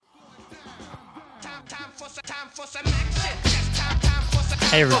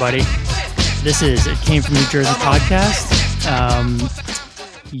Hey everybody, this is It Came From New Jersey podcast,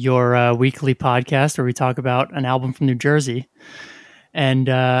 your weekly podcast where we talk about an album from New Jersey. And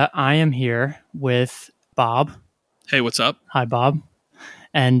I am here with Bob. Hey, what's up? Hi, Bob.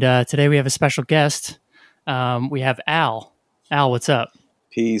 And today we have a special guest. We have Al. Al, what's up?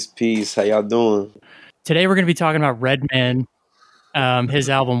 Peace. How y'all doing? Today we're going to be talking about Redman, his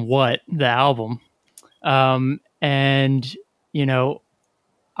album, What? The album. And, you know,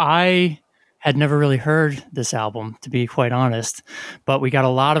 I had never really heard this album, to be quite honest, but we got a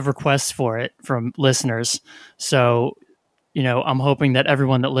lot of requests for it from listeners. So, you know, I'm hoping that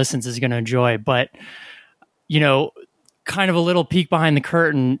everyone that listens is going to enjoy. But, you know, kind of a little peek behind the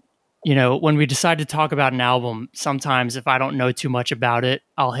curtain, you know, when we decide to talk about an album, sometimes if I don't know too much about it,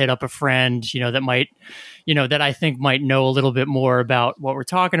 I'll hit up a friend, you know, that might, you know, that I think might know a little bit more about what we're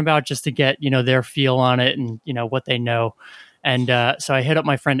talking about, just to get, you know, their feel on it and, you know, what they know. And so I hit up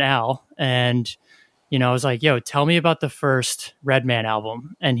my friend Al and, you know, I was like, yo, tell me about the first Redman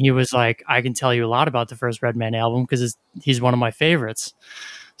album. And he was like, I can tell you a lot about the first Redman album because he's one of my favorites.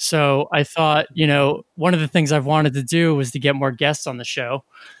 So I thought, you know, one of the things I've wanted to do was to get more guests on the show.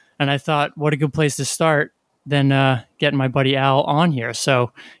 And I thought, what a good place to start than getting my buddy Al on here.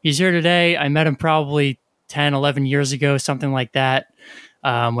 So he's here today. I met him probably 10, 11 years ago, something like that,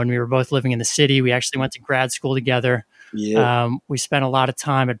 when we were both living in the city. We actually went to grad school together. Yeah. We spent a lot of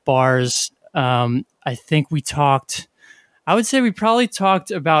time at bars. I think I would say we probably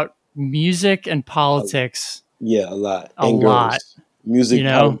talked about music and politics. Yeah, a lot. A lot. Music, you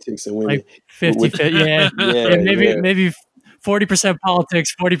know, politics, and women. Like 50, yeah. Maybe 40%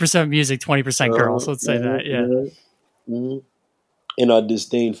 politics, 40% music, 20% girls. Let's say that, yeah. Mm-hmm. And our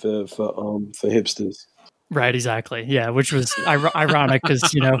disdain for hipsters. Right, exactly. Yeah, which was ironic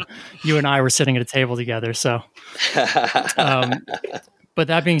because, you know, you and I were sitting at a table together. So, but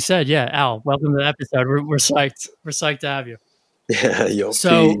that being said, yeah, Al, welcome to the episode. We're psyched. We're psyched to have you. Yeah, yo.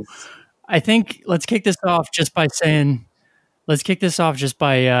 So, peace. I think let's kick this off just by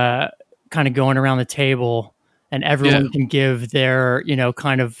kind of going around the table, and everyone can give their, you know,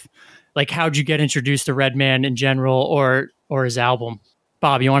 kind of like, how'd you get introduced to Redman in general, or his album?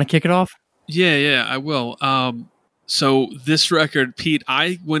 Bob, you want to kick it off? Yeah, I will. So this record, Pete,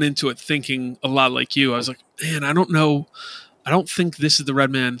 I went into it thinking a lot like you. I was like, man, I don't know. I don't think this is the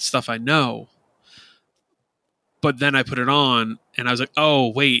Redman stuff I know. But then I put it on and I was like, oh,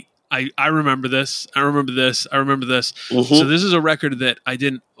 wait, I remember this. I remember this. Mm-hmm. So this is a record that I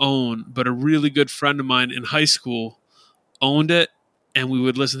didn't own, but a really good friend of mine in high school owned it, and we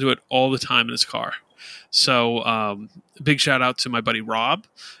would listen to it all the time in his car. So big shout out to my buddy Rob.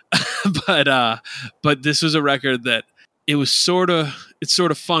 But this was a record that it's sort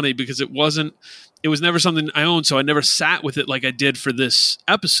of funny because it was never something I owned, so I never sat with it like I did for this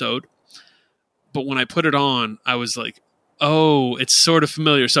episode. But when I put it on, I was like, oh, it's sort of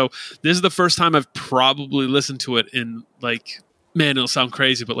familiar. So this is the first time I've probably listened to it in, like, man, it'll sound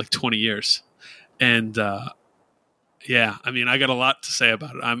crazy, but like 20 years. And yeah, I mean, I got a lot to say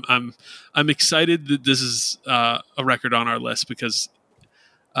about it. I'm excited that this is a record on our list because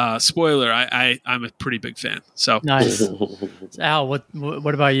spoiler, I'm a pretty big fan. So nice. Al,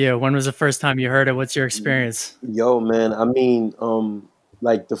 what about you? When was the first time you heard it? What's your experience? Yo, man, I mean,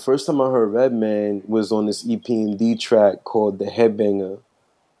 like the first time I heard Redman was on this EP&D track called The Headbanger.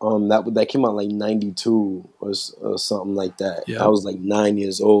 That came out like 92 or something like that. Yep. I was like 9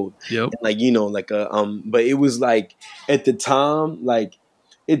 years old. Yep. And like, you know, like but it was like at the time, like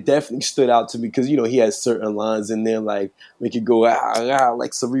it definitely stood out to me because, you know, he had certain lines in there like make it go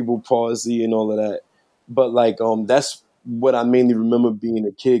like cerebral palsy and all of that. But like that's what I mainly remember being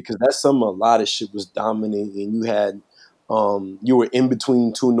a kid because that's a lot of shit was dominating. You had you were in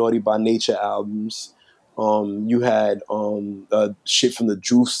between two Naughty by Nature albums. You had shit from the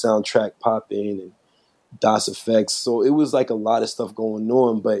Juice soundtrack popping and Das Effects. So it was like a lot of stuff going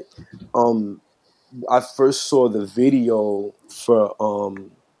on. But I first saw the video for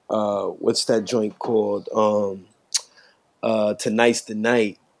what's that joint called? Tonight's the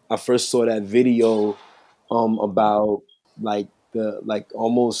Night. I first saw that video about like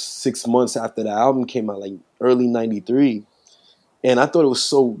almost 6 months after the album came out, like early '93. And I thought it was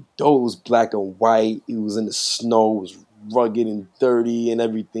so dope. It was black and white. It was in the snow. It was rugged and dirty and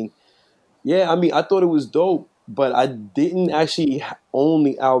everything. Yeah, I mean, I thought it was dope, but I didn't actually own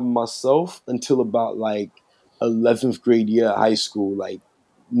the album myself until about like 11th grade year of high school, like,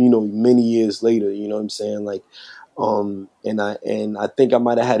 you know, many years later, you know what I'm saying? Like, and I think I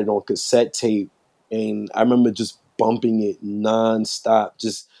might have had it on cassette tape, and I remember just bumping it nonstop,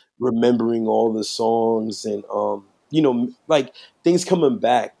 just remembering all the songs and you know, like things coming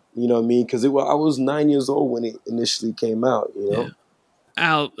back. You know what I mean? Because I was 9 years old when it initially came out. You know,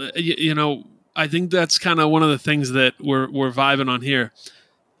 Al, you know, I think that's kind of one of the things that we're vibing on here.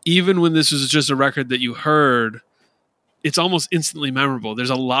 Even when this was just a record that you heard, it's almost instantly memorable.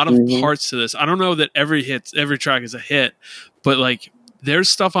 There's a lot of parts to this. I don't know that every track is a hit, but like there's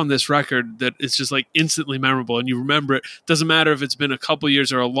stuff on this record that it's just like instantly memorable, and you remember it. Doesn't matter if it's been a couple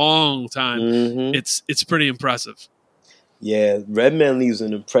years or a long time. It's pretty impressive. Yeah, Redman leaves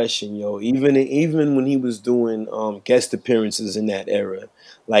an impression, yo. Even when he was doing guest appearances in that era,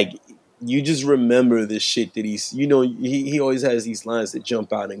 like you just remember the shit that he's, you know, he always has these lines that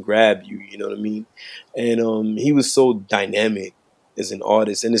jump out and grab you, you know what I mean? And he was so dynamic as an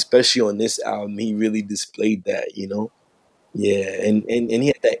artist, and especially on this album, he really displayed that, you know? Yeah, and he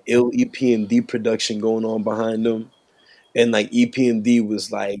had that ill EPMD production going on behind him, and like EPMD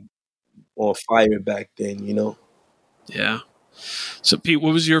was like on fire back then, you know? Yeah. So Pete,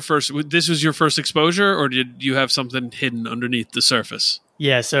 what was your first? This was your first exposure, or did you have something hidden underneath the surface?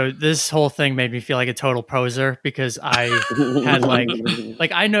 Yeah, so this whole thing made me feel like a total poser because I had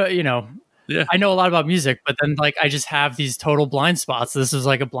like I know, you know, I know a lot about music, but then like I just have these total blind spots. This was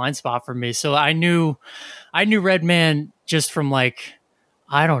like a blind spot for me. So I knew Redman just from like,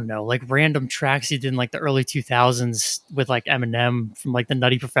 I don't know, like random tracks he did in like the early 2000s with like Eminem from like the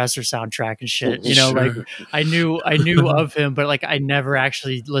Nutty Professor soundtrack and shit. You know, like I knew of him, but like I never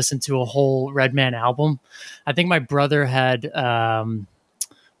actually listened to a whole Redman album. I think my brother had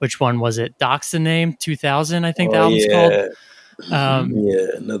which one was it? Doc's the Name 2000, I think the album's called.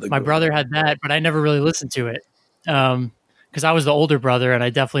 Another. My brother had that, but I never really listened to it because I was the older brother, and I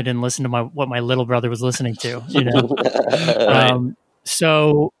definitely didn't listen to what my little brother was listening to. You know,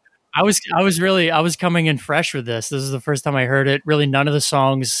 so I was coming in fresh with this. This is the first time I heard it. Really, none of the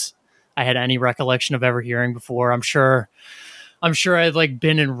songs I had any recollection of ever hearing before. I'm sure I'd like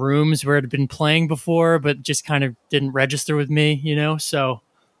been in rooms where it had been playing before, but just kind of didn't register with me. You know, so.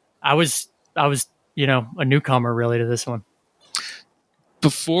 I was, you know, a newcomer really to this one.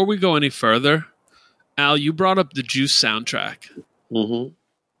 Before we go any further, Al, you brought up the Juice soundtrack. And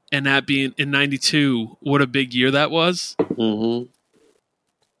that being in 92, what a big year that was. A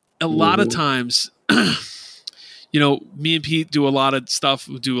lot of times, you know, me and Pete do a lot of stuff.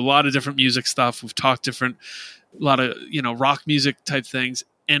 We do a lot of different music stuff. We've talked a lot of, you know, rock music type things.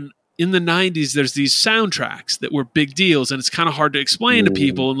 And in the 90s, there's these soundtracks that were big deals, and it's kind of hard to explain to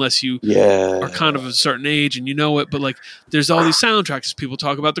people unless you are kind of a certain age and you know it. But like, there's all these soundtracks. People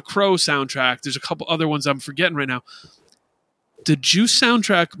talk about the Crow soundtrack. There's a couple other ones I'm forgetting right now. The Juice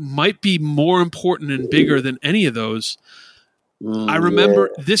soundtrack might be more important and bigger than any of those. I remember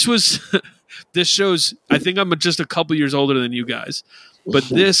this shows, I think I'm just a couple years older than you guys, but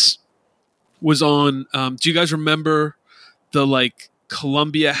this was on, do you guys remember the like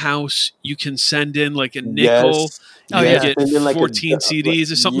Columbia House? You can send in like a nickel. You get 14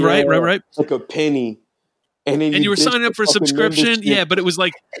 CDs or something, right? Like a penny. And then you were signing up for a subscription. Yeah, but it was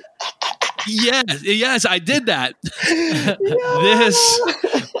like, yes, I did that.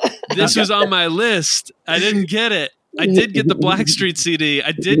 This was on my list. I didn't get it. I did get the Blackstreet CD.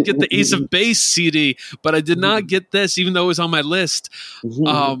 I did get the Ace of Base CD, but I did not get this, even though it was on my list.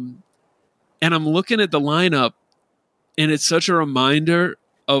 And I'm looking at the lineup, and it's such a reminder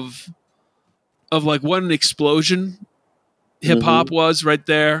of like what an explosion hip hop was right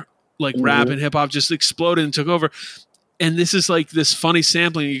there. Like rap and hip hop just exploded and took over. And this is like this funny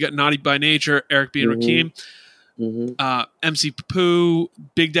sampling. You got Naughty by Nature, Eric B. and Rakim, MC Poo,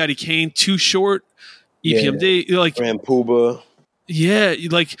 Big Daddy Kane, Too Short, EPMD, like Grand Puba. Yeah,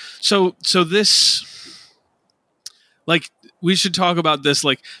 like so this, like we should talk about this,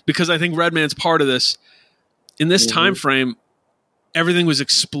 like because I think Redman's part of this. In this time frame, everything was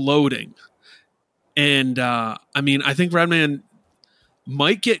exploding, and I mean, I think Redman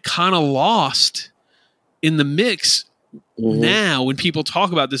might get kind of lost in the mix now when people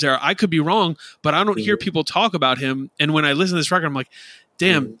talk about this era. I could be wrong, but I don't hear people talk about him. And when I listen to this record, I'm like,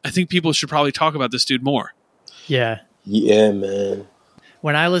 damn, I think people should probably talk about this dude more. Yeah, man.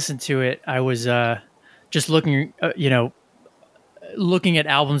 When I listened to it, I was just looking, looking at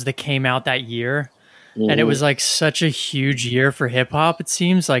albums that came out that year. And it was like such a huge year for hip hop. It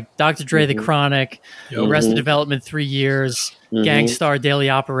seems like Dr. Dre, The Chronic, Arrested Development, 3 years, Gangstar, Daily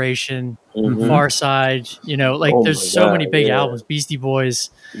Operation, Far Side. You know, like there's so many big albums. Beastie Boys.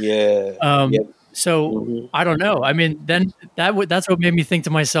 So I don't know. I mean, then that's what made me think to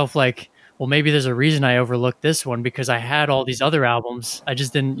myself, like, well, maybe there's a reason I overlooked this one because I had all these other albums. I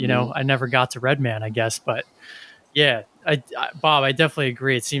just didn't, I never got to Redman, I guess. But Yeah, Bob, I definitely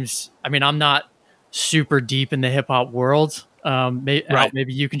agree. It seems, I mean, I'm not super deep in the hip hop world. Right.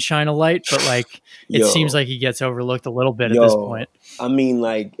 Maybe you can shine a light, but like, it seems Yo, like he gets overlooked a little bit at this yo, point. I mean,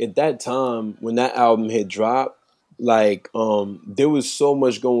 like at that time when that album had dropped, like there was so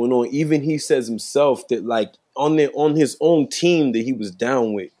much going on. Even he says himself that like on his own team that he was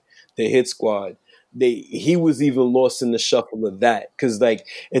down with, the Hit Squad, he was even lost in the shuffle of that. Cause like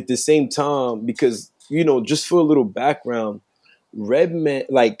at the same time, because just for a little background, Redman,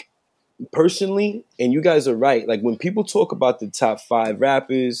 like personally, and you guys are right, like when people talk about the top 5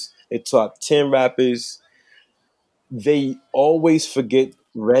 rappers, the top 10 rappers, they always forget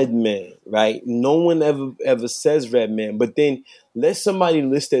Redman, right? No one ever says Redman, but then let somebody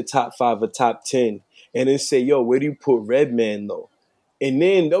list their top 5 or top 10 and then say, yo, where do you put Redman though? And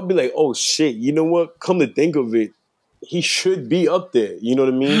then they'll be like, oh shit, you know what? Come to think of it, he should be up there. You know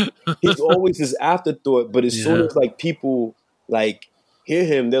what I mean? He's always this afterthought, but as soon Yeah. as like people like hear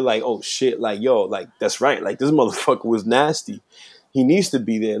him, they're like, oh shit, like yo, like that's right. Like this motherfucker was nasty. He needs to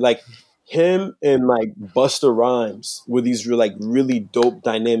be there. Like him and like Busta Rhymes were these like really dope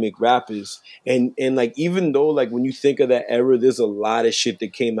dynamic rappers. And like even though like when you think of that era, there's a lot of shit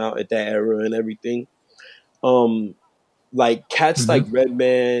that came out at that era and everything. Um like cats like Mm-hmm.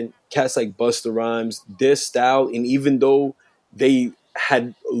 Redman, cats like Busta Rhymes, their style, and even though they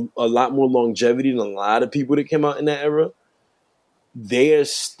had a lot more longevity than a lot of people that came out in that era, their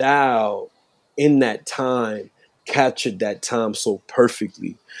style in that time captured that time so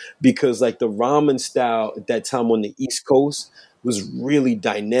perfectly, because like the ramen style at that time on the East Coast was really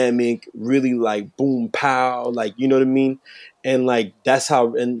dynamic, really like boom pow, like you know what I mean. And like that's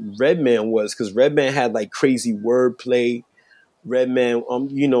how and Redman was, because Redman had like crazy wordplay. Redman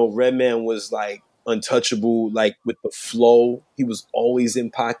was like untouchable, like with the flow. He was always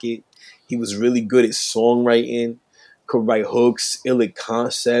in pocket. He was really good at songwriting, could write hooks, ill at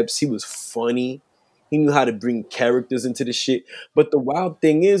concepts. He was funny. He knew how to bring characters into the shit. But the wild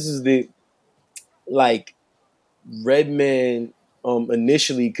thing is that like Redman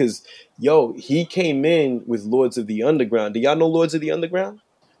initially, because he came in with Lords of the Underground. Do y'all know Lords of the Underground?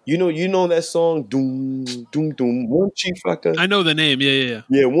 You know that song, doom, doom, doom, one chief I know the name. Yeah, yeah,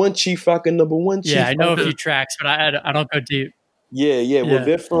 yeah, one Chief Rocker, number one Yeah, Chief I know a yeah. Rocker. few tracks, but I don't go deep. Yeah, yeah. Well,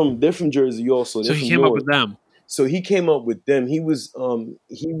 Yeah. they're from Jersey also. They're So he from came up Newark. with them. So he came up with them. He was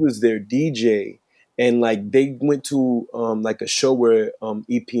their DJ, and like they went to like a show where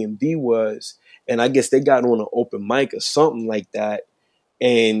EPMD was, and I guess they got on an open mic or something like that,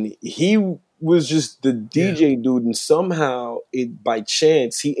 and he was just the Yeah. DJ dude, and somehow it by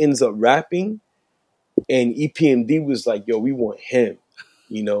chance he ends up rapping, and EPMD was like, "Yo, we want him,"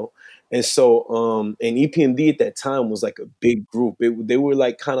 you know. And so, and EPMD at that time was like a big group. They were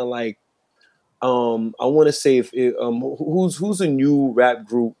like kind of like, I want to say who's a new rap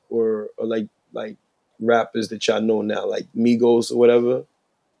group or like rappers that y'all know now, like Migos or whatever.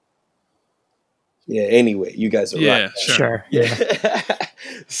 Yeah. Anyway, you guys are right. Yeah, sure. Sure. Yeah. Yeah.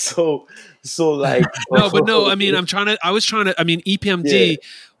 so like, No, but no, I mean, I mean, yeah, EPMD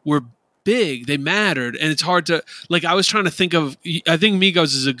were big, they mattered, and it's hard to, like, I was trying to think of, I think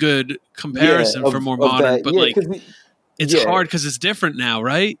Migos is a good yeah, comparison for more of modern, that, but yeah, like, because it's yeah. hard because it's different now,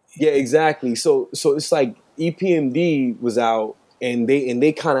 right? Yeah, exactly. So it's like EPMD was out, and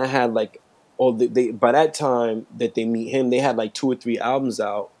they kind of had like, they by that time that they meet him, they had like 2 or 3 albums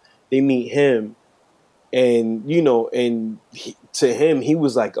out. They meet him, and to him, he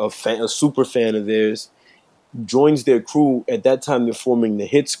was like a super fan of theirs. Joins their crew. At that time, they're forming the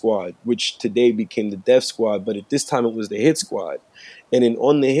Hit Squad, which today became the Def Squad, but at this time it was the Hit Squad. And then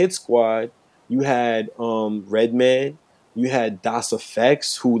on the Hit Squad, you had Redman, you had Das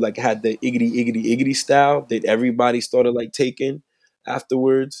Effects, who like had the iggity iggity iggity style that everybody started like taking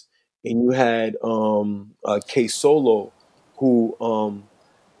afterwards, and you had K Solo,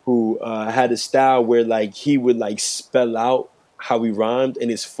 who had a style where like he would like spell out how he rhymed, and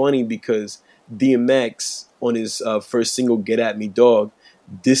it's funny because DMX on his first single "Get at Me Dog,"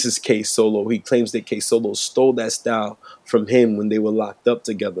 this is K Solo. He claims that K Solo stole that style from him when they were locked up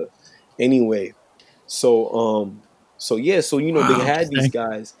together. Anyway, so yeah, so they Wow. had these Interesting.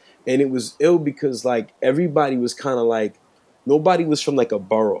 guys, and it was ill because like everybody was kind of like, nobody was from like a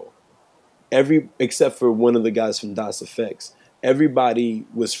borough, except for one of the guys from Das Effects. Everybody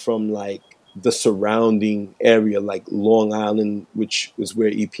was from like the surrounding area, like Long Island, which was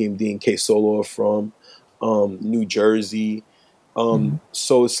where EPMD and K Solo are from, New Jersey. Mhm.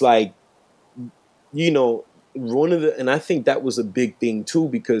 So it's like, you know, and I think that was a big thing too,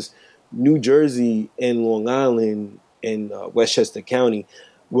 because New Jersey and Long Island and Westchester County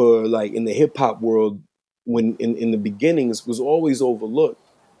were like in the hip hop world. when in the beginnings was always overlooked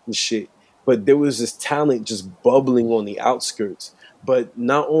and shit. But there was this talent just bubbling on the outskirts. But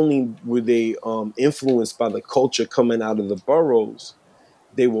not only were they influenced by the culture coming out of the boroughs,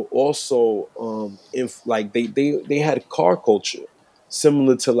 they were also like they had car culture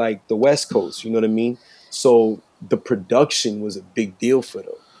similar to like the West Coast. You know what I mean? So the production was a big deal for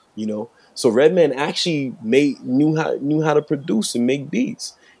them. You know, so Redman actually knew how to produce and make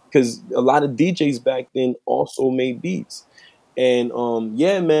beats because a lot of DJs back then also made beats. And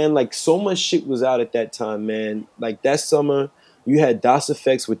yeah, man, like so much shit was out at that time, man. Like that summer, you had DOS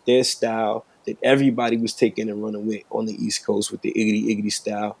Effects with their style that everybody was taking and running with on the East Coast with the Iggity Iggity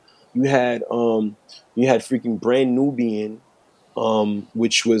style. You had freaking Brand Nubian,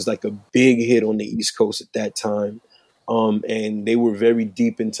 which was like a big hit on the East Coast at that time. And they were very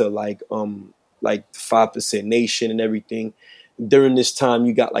deep into like 5% Nation and everything. During this time,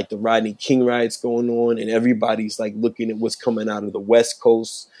 you got like the Rodney King riots going on, and everybody's like looking at what's coming out of the West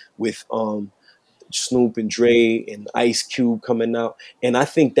Coast with Snoop and Dre and Ice Cube coming out. And I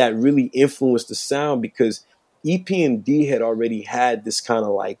think that really influenced the sound because EPMD had already had this kind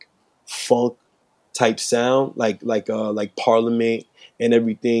of like funk type sound, like Parliament and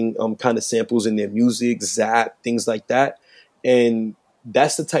everything, kind of samples in their music, Zap, things like that. And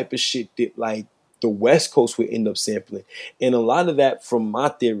that's the type of shit that like the West Coast would end up sampling. And a lot of that, from my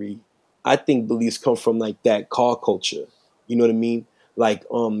theory, I think beliefs come from like that car culture. You know what I mean? Like,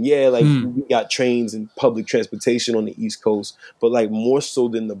 we got trains and public transportation on the East Coast, but like more so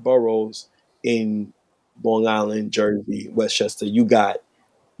than the boroughs in Long Island, Jersey, Westchester, you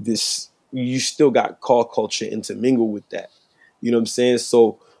still got car culture intermingled with that. You know what I'm saying?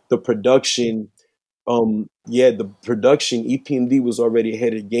 So the production, EPMD was already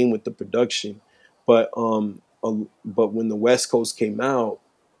ahead of the game with the production, but when the West Coast came out,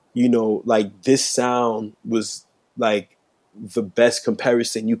 you know, like this sound was like the best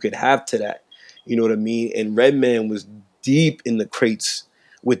comparison you could have to that. You know what I mean? And Redman was deep in the crates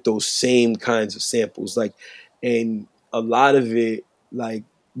with those same kinds of samples. Like, and a lot of it, like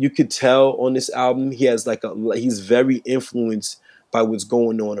you could tell on this album, he's very influenced by what's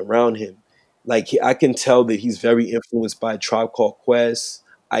going on around him. Like I can tell that he's very influenced by Tribe Called Quest,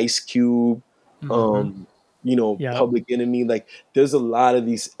 Ice Cube, Public Enemy. Like there's a lot of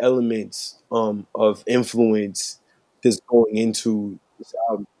these elements of influence that's going into this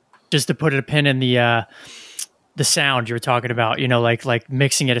album. Just to put a pin in the sound you were talking about, you know, like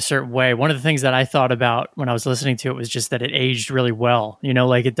mixing it a certain way. One of the things that I thought about when I was listening to it was just that it aged really well. You know,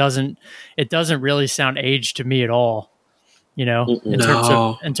 like it doesn't really sound aged to me at all. You know, in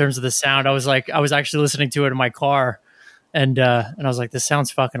terms of the sound, I was actually listening to it in my car, and I was like, this sounds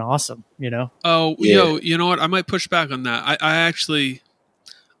fucking awesome. You know? Oh, yeah. You know what? I might push back on that. I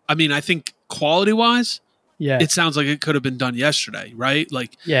think quality wise, it sounds like it could have been done yesterday, right?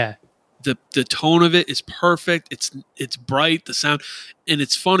 Like, the tone of it is perfect. It's bright, the sound. And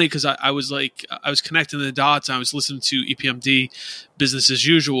it's funny because I was connecting the dots. I was listening to EPMD Business as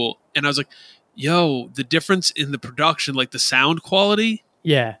Usual. And I was like, yo, the difference in the production, like the sound quality.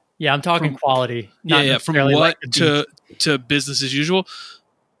 Yeah. I'm talking quality. From what to Business as Usual.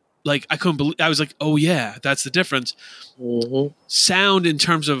 Like I couldn't believe, I was like, oh yeah, that's the difference. Mm-hmm. Sound in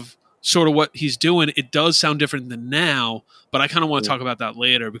terms of sort of what he's doing, it does sound different than now, but I kind of want to talk about that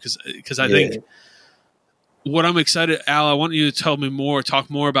later because I think what I'm excited, Al, I want you to talk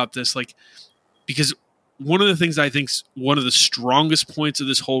more about this, like, because one of the things I think's one of the strongest points of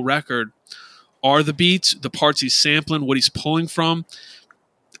this whole record are the beats, the parts he's sampling, what he's pulling from.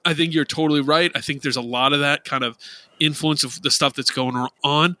 I think you're totally right. I think there's a lot of that kind of influence of the stuff that's going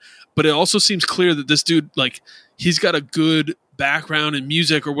on, but it also seems clear that this dude, like, he's got a good background in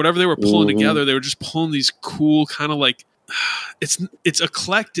music or whatever they were pulling together. They were just pulling these cool kind of like, it's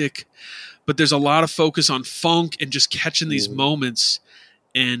eclectic, but there's a lot of focus on funk and just catching these moments.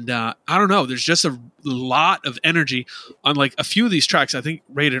 And I don't know, there's just a lot of energy on like a few of these tracks. I think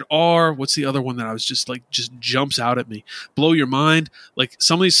Rated R, what's the other one that I was just like, just jumps out at me? Blow Your Mind. Like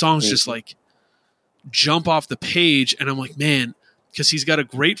some of these songs just like jump off the page. And I'm like, man, because he's got a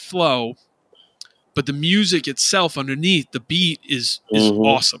great flow, but the music itself underneath, the beat is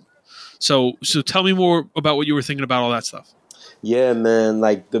awesome. So tell me more about what you were thinking about all that stuff. Yeah, man.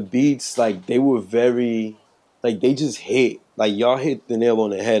 Like the beats, like they were very, like they just hit. Like y'all hit the nail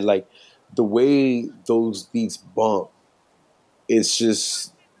on the head. Like the way those beats bump, it's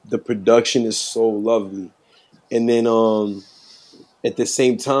just, the production is so lovely. And then at the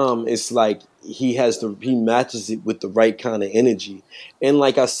same time, it's like he matches it with the right kind of energy. And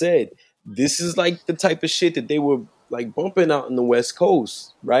like I said, this is like the type of shit that they were like bumping out in the West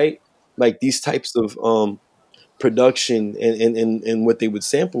Coast, right? like these types of production and what they would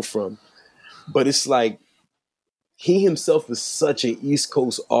sample from. But it's like he himself is such an East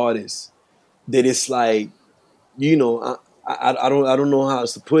Coast artist that it's like, you know, I don't know how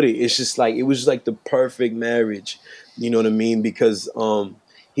else to put it. It's just like it was just like the perfect marriage, you know what I mean? Because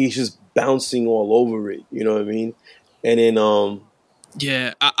he's just bouncing all over it, you know what I mean? And then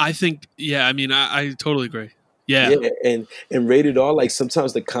Yeah, I think. Yeah, I mean, I totally agree. Yeah. yeah, and Rated R, like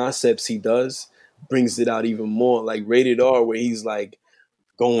sometimes the concepts he does brings it out even more. Like Rated R, where he's like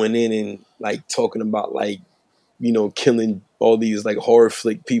going in and like talking about like, you know, killing all these like horror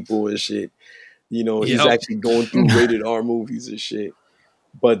flick people and shit. You know, he's Yep. actually going through Rated R movies and shit.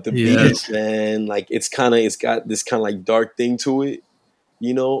 But the Yes. beat, man, like it's got this kind of like dark thing to it,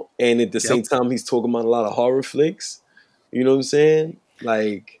 you know. And at the same time, he's talking about a lot of horror flicks. You know what I'm saying?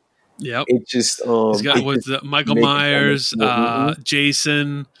 Like Yep. it just He's got it with just Michael makes it Myers, Mhm.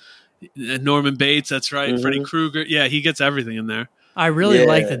 Jason, Norman Bates. That's right. Freddy Mhm. Krueger. Yeah, he gets everything in there. I really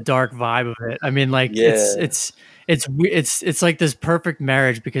like the Yeah, dark vibe of it. I mean, like yeah. it's like this perfect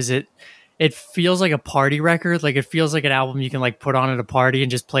marriage because it feels like a party record. Like it feels like an album you can like put on at a party and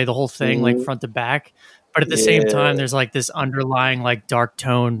just play the whole thing like Mhm. front to back. But at the same time, Yeah. there's like this underlying like dark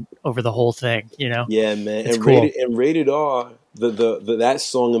tone over the whole thing. You know, Yeah, man. it's And cool. Rated R, the that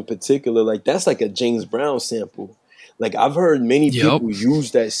song in particular, like that's like a James Brown sample. Like I've heard many Yep. people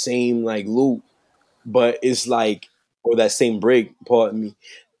use that same like loop, but it's like or that same break, pardon me.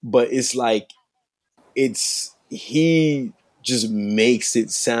 But it's like he just makes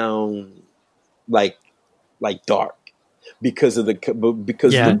it sound like dark because of the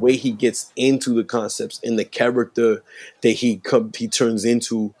Yeah, way he gets into the concepts and the character that he turns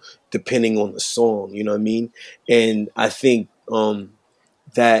into depending on the song, you know what I mean? And I think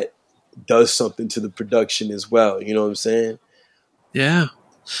that does something to the production as well, you know what I'm saying? Yeah.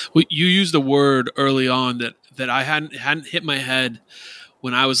 Well, you used a word early on that I hadn't hit my head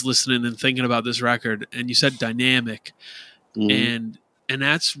when I was listening and thinking about this record, and you said dynamic, Mhm. and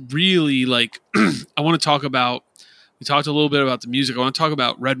that's really like I want to talk about. We talked a little bit about the music. I want to talk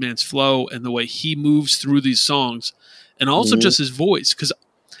about Redman's flow and the way he moves through these songs, and also Mhm. just his voice, because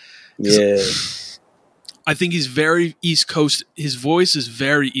Yeah. I think he's very East Coast. His voice is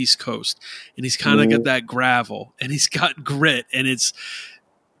very East Coast, and he's kind of got Mhm. that gravel, and he's got grit, and it's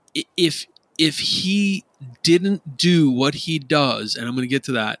if he didn't do what he does, and I'm going to get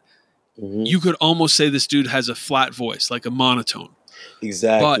to that, Mhm. you could almost say this dude has a flat voice, like a monotone. But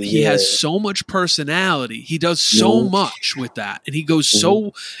Exactly, he has yeah. so much personality. He does so Mhm. much with that, and he goes Mhm.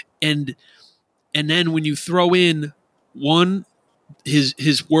 so and then when you throw in one his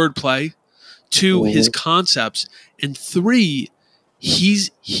wordplay, two his Mhm. concepts, and three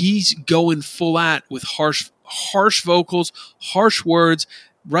he's going full at with harsh vocals, harsh words,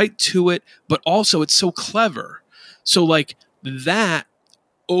 right to it, but also it's so clever. So like that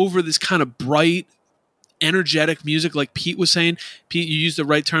over this kind of bright energetic music, like Pete was saying. Pete, you used the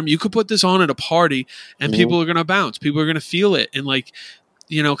right term. You could put this on at a party and Mhm. people are going to bounce. People are going to feel it and like,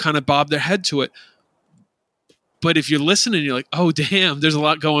 you know, kind of bob their head to it. But if you're listening, you're like, oh, damn, there's a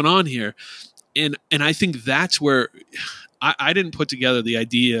lot going on here. And I think that's where I didn't put together the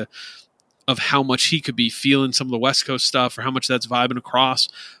idea of how much he could be feeling some of the West Coast stuff or how much that's vibing across.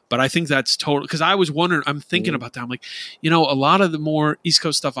 But I think that's total, because I was wondering, I'm thinking Mhm. about that. I'm like, you know, a lot of the more East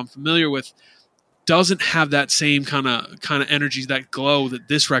Coast stuff I'm familiar with doesn't have that same kind of energy, that glow that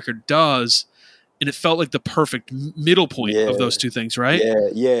this record does. And it felt like the perfect middle point of Yeah. those two things, right?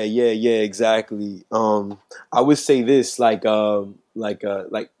 Yeah, exactly. I would say this, I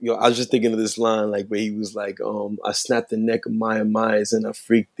was just thinking of this line, like where he was like, I snapped the neck of Maya Myers and I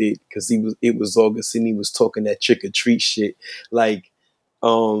freaked it because it was August and he was talking that trick or treat shit. Like,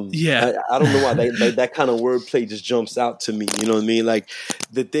 Yeah. I don't know why that kind of wordplay just jumps out to me. You know what I mean? Like,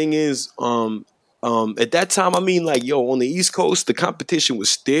 the thing is, at that time, I mean, like, yo, on the East Coast, the competition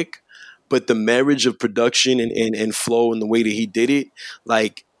was thick, but the marriage of production and flow and the way that he did it,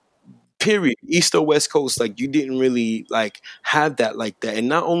 like, period, East or West Coast, like, you didn't really like have that like that. And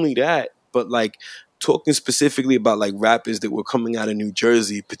not only that, but like talking specifically about like rappers that were coming out of New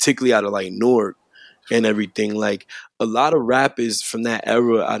Jersey, particularly out of like Newark and everything, like a lot of rappers from that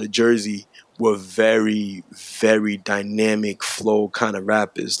era out of Jersey were very, very dynamic flow kind of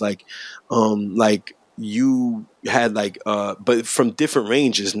rappers. Like you had but from different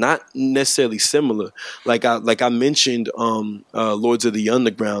ranges, not necessarily similar. Like I mentioned, Lords of the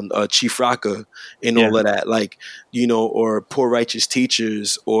Underground, Chief Rocker, and yeah, all of that. Like, you know, or Poor Righteous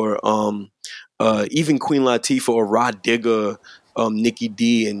Teachers, or even Queen Latifah or Rod Digger, Nikki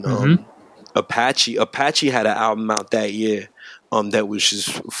D, and hmm Apache. Apache had an album out that year. that was just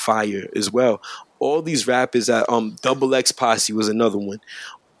fire as well. All these rappers at Double X Posse was another one.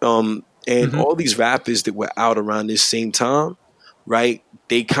 And all these rappers that were out around this same time, right?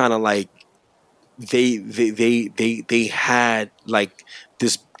 They kind of like they had like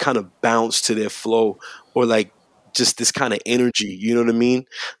this kind of bounce to their flow, or like just this kind of energy, you know what I mean?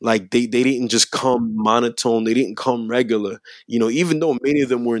 Like they didn't just come monotone, they didn't come regular, you know, even though many of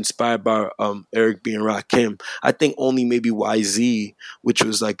them were inspired by Eric B and Rakim. I think only maybe YZ, which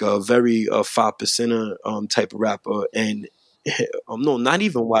was like a very 5%er type of rapper, and no, not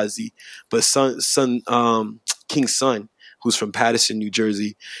even YZ, but King's son, who's from Paterson, New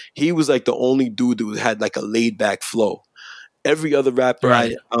Jersey. He was like the only dude that had like a laid back flow. Every other rapper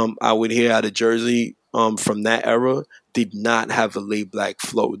I would hear out of Jersey from that era did not have a laid back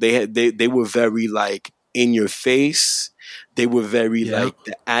flow. They were very like in your face. They were very like,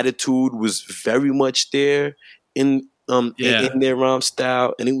 the attitude was very much there in their rhyme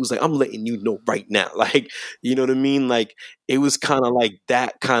style, and it was like, I'm letting you know right now, like, you know what I mean? Like it was kind of like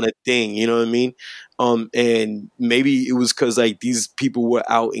that kind of thing, you know what I mean? And maybe it was because like these people were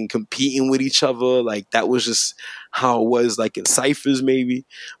out and competing with each other, like that was just how it was, like in ciphers maybe.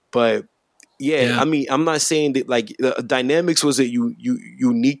 But I mean, I'm not saying that like the dynamics was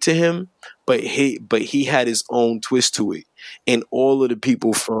unique to him, but he had his own twist to it. And all of the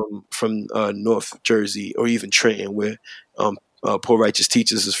people from North Jersey, or even Trenton, where Poor Righteous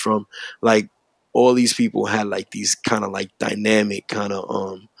Teachers is from, like all these people had like these kind of like dynamic kind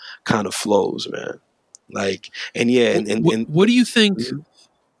of flows, man. Like, and what do you think?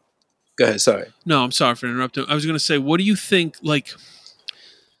 Go ahead. Sorry. No, I'm sorry for interrupting. I was going to say, what do you think? Like,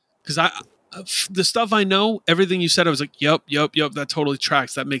 because the stuff I know, everything you said, I was like, yep, that totally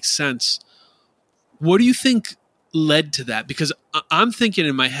tracks. That makes sense. What do you think led to that? Because I'm thinking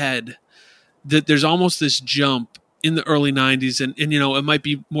in my head that there's almost this jump in the early 90s, and you know, it might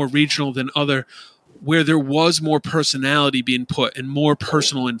be more regional than other, where there was more personality being put and more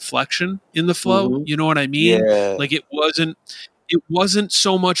personal inflection in the flow. You know what I mean? Yeah. Like it wasn't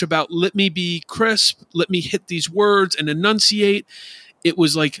so much about let me be crisp, let me hit these words and enunciate. It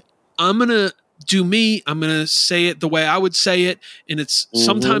was like, I'm going to do me. I'm going to say it the way I would say it. And it's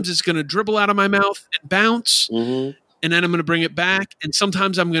sometimes it's going to dribble out of my mouth and bounce. And then I'm going to bring it back. And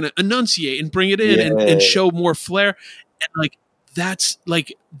sometimes I'm going to enunciate and bring it in and show more flair. And like, that's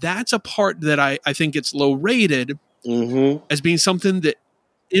a part that I think it's low rated as being something that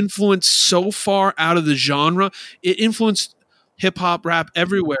influenced so far out of the genre. It influenced hip hop, rap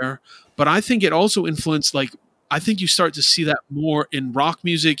everywhere. But I think it also influenced, like, I think you start to see that more in rock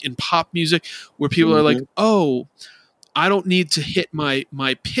music, in pop music, where people are like, oh, I don't need to hit my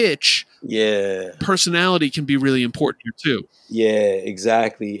pitch. Yeah. Personality can be really important here too. Yeah,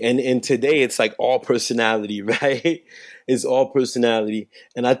 exactly. And today it's like all personality, right? It's all personality.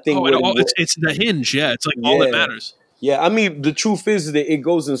 And I think it's the hinge, it's like all that matters. Yeah, I mean, the truth is that it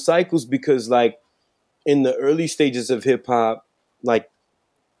goes in cycles, because like in the early stages of hip hop, like,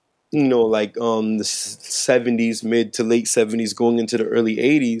 you know, like the 70s, mid to late 70s, going into the early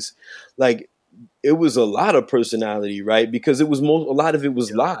 80s, like it was a lot of personality, right? Because it was a lot of it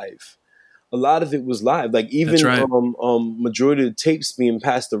was live. A lot of it was live. Like even majority of the tapes being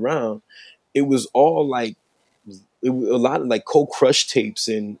passed around, it was all like a lot of like Cold Crush tapes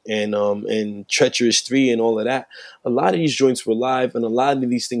and Treacherous 3 and all of that. A lot of these joints were live, and a lot of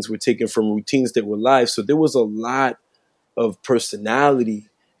these things were taken from routines that were live. So there was a lot of personality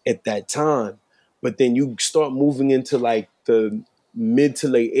at that time. But then you start moving into like the mid to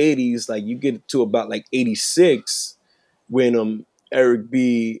late 80s, like you get to about like 86 when Eric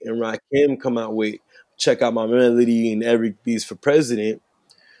B and Rakim come out with Check Out My Melody and Eric B's For President.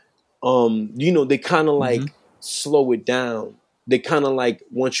 You know, they kind of like slow it down. They kind of like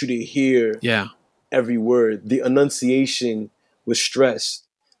want you to hear every word. The enunciation was stressed.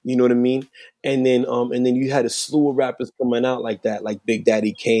 You know what I mean? And then you had a slew of rappers coming out like that, like Big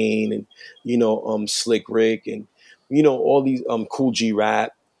Daddy Kane and, you know, Slick Rick and, you know, all these Cool G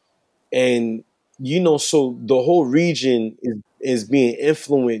Rap. And, you know, so the whole region is being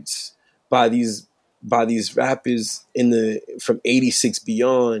influenced by these rappers from 86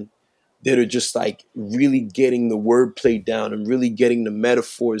 beyond, that are just like really getting the wordplay down and really getting the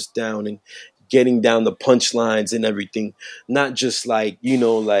metaphors down and getting down the punchlines and everything. Not just like, you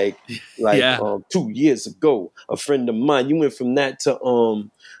know, like 2 years ago, a friend of mine, you went from that to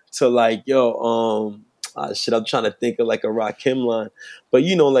like, I'm trying to think of like a Rakim line, but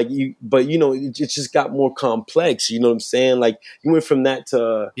you know, like it just got more complex. You know what I'm saying? Like you went from that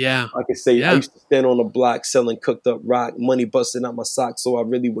to, I could say, I used to stand on the block selling cooked up rock, money busting out my socks, so I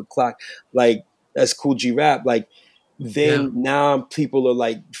really would clock. Like that's Cool G Rap. Like then now people are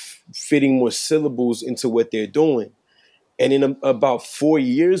like fitting more syllables into what they're doing. And in about 4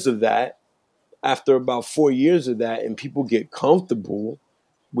 years of that, after about 4 years of that, and people get comfortable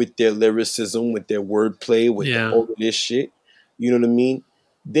with their lyricism, with their wordplay, with all of this shit, you know what I mean?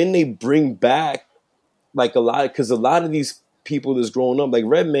 Then they bring back like a lot of these people that's growing up, like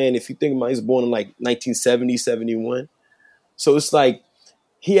Redman, if you think about it, he's born in like 1970, 71. So it's like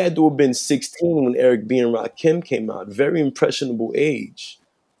he had to have been 16 when Eric B. and Rakim came out. Very impressionable age.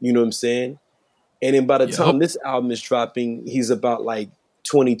 You know what I'm saying? And then by the time this album is dropping, he's about like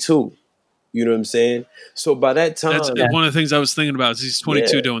 22. You know what I'm saying? So by that time... That's one of the things I was thinking about is he's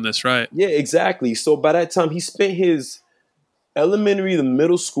 22 doing this, right? Yeah, exactly. So by that time, he spent his elementary to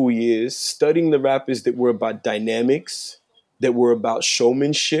middle school years studying the rappers that were about dynamics, that were about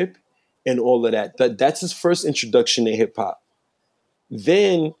showmanship, and all of that. That's his first introduction to hip hop.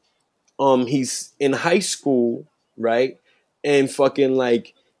 Then he's in high school, right? And fucking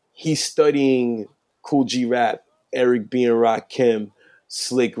like he's studying Cool G Rap, Eric B. and Rakim,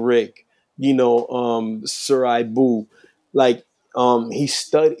 Slick Rick, Sarai Boo. Like he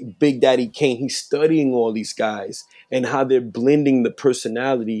studied Big Daddy Kane. He's studying all these guys and how they're blending the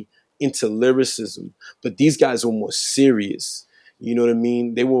personality into lyricism. But these guys were more serious. You know what I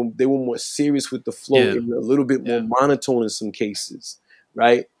mean? They were more serious with the flow, and a little bit more monotone in some cases,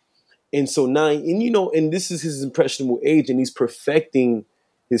 right? And so now, and this is his impressionable age, and he's perfecting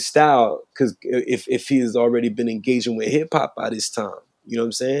his style because if he has already been engaging with hip hop by this time, you know what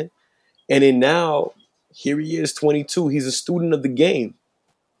I'm saying? And then now, here he is, 22. He's a student of the game.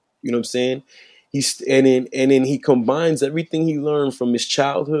 You know what I'm saying? And then he combines everything he learned from his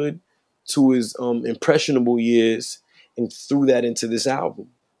childhood to his impressionable years and threw that into this album.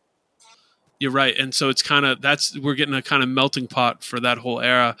 You're right. And so it's we're getting a kind of melting pot for that whole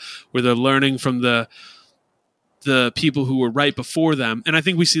era where they're learning from the people who were right before them. And I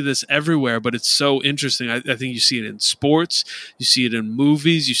think we see this everywhere, but it's so interesting. I think you see it in sports, you see it in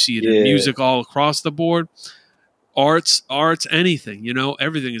movies, you see it in music all across the board. Arts, anything,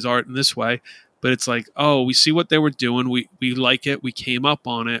 everything is art in this way. But it's like, we see what they were doing. We like it. We came up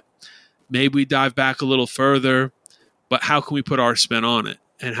on it. Maybe we dive back a little further, but how can we put our spin on it?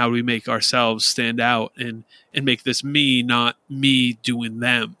 And how do we make ourselves stand out and make this me, not me doing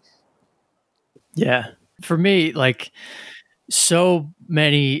them? Yeah. For me, like so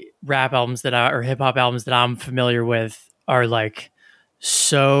many rap albums or hip hop albums that I'm familiar with are like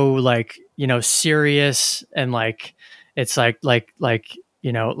so like, serious and like it's like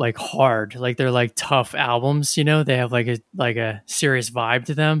hard. Like they're like tough albums, they have like a serious vibe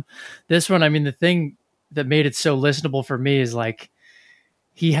to them. This one, I mean, the thing that made it so listenable for me is like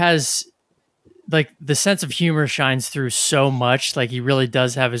he has like the sense of humor shines through so much. Like he really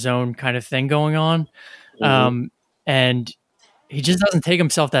does have his own kind of thing going on. And he just doesn't take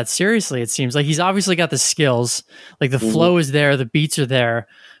himself that seriously. It seems like he's obviously got the skills, like the flow is there, the beats are there,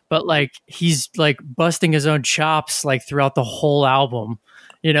 but like he's like busting his own chops like throughout the whole album,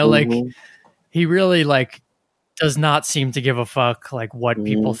 like he really like does not seem to give a fuck like what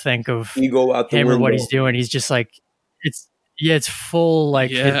people think of him or what he's doing. He's just like it's full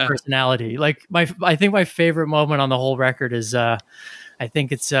like his personality. Like I think my favorite moment on the whole record is I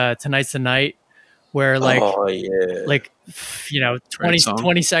think it's Tonight's the Night, where like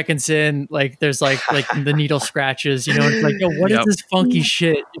 20 seconds in, like there's like the needle scratches, and it's like, yo, what is this funky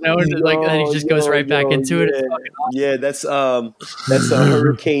shit, and like then he just goes right back into it. It's fucking awesome. Yeah, that's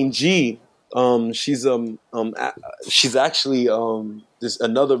Hurricane G. She's actually this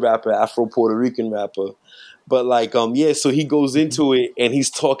another rapper, Afro Puerto Rican rapper. But like so he goes into it and he's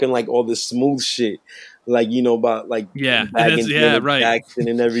talking like all this smooth shit, like about like right, Jackson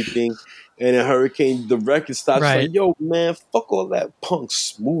and everything. And then Hurricane, the record stops like, yo, man, fuck all that punk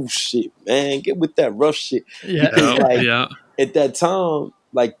smooth shit, man. Get with that rough shit. Yeah. Because at that time,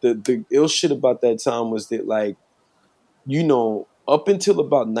 like the ill shit about that time was that like, up until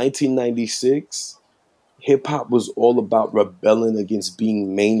about 1996, hip hop was all about rebelling against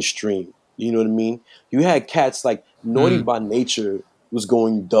being mainstream. You know what I mean? You had cats like Naughty by Nature was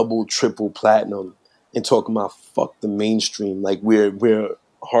going double, triple platinum and talking about fuck the mainstream. Like we're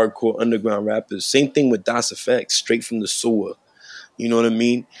hardcore underground rappers. Same thing with Das EFX, straight from the sewer. You know what I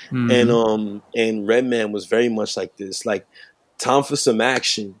mean? And Redman was very much like this. Like Time for Some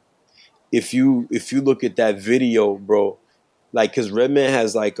Action. If you look at that video, bro, like because Redman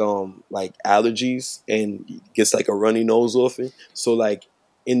has like allergies and gets like a runny nose often. So like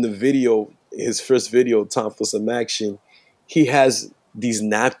in the video, his first video, Time for Some Action, he has these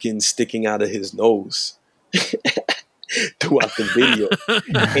napkins sticking out of his nose. throughout the video.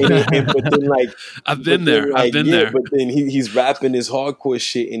 But then like I've been there. I've been there. But then he's rapping his hardcore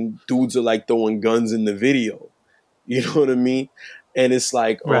shit, and dudes are like throwing guns in the video. You know what I mean? And it's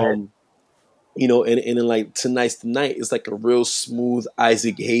like, Right. you know, and then like Tonight's the Night is like a real smooth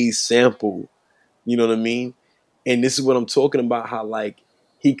Isaac Hayes sample. You know what I mean? And this is what I'm talking about, how like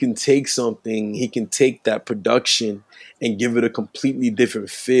he can take something, he can take that production and give it a completely different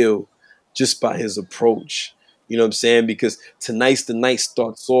feel just by his approach. You know what I'm saying? Because Tonight's the Night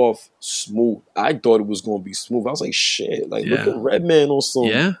starts off smooth. I thought it was going to be smooth. I was like, shit, like look at Redman on some.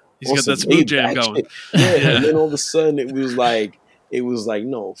 Yeah, he's on got some that smooth jam Maybach going. shit. Yeah, and then all of a sudden it was like,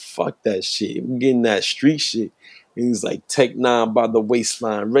 no, fuck that shit. We're getting that street shit. And he's like, Tech 9 by the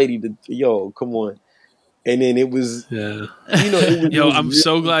waistline, ready to, yo, come on. And then it was, you know, I'm really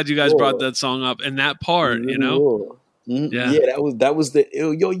so glad you guys brought that song up and that part, really you know? Yeah, that was the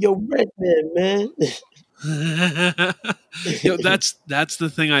yo Redman, man. That's the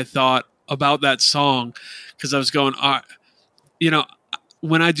thing I thought about that song, because I was going, you know,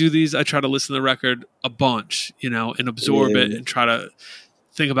 when I do these, I try to listen to the record a bunch, you know, and absorb it and try to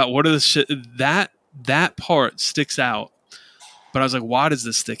think about what are the shit that part sticks out. But I was like, why does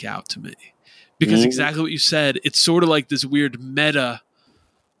this stick out to me? Because exactly what you said, it's sort of like this weird meta,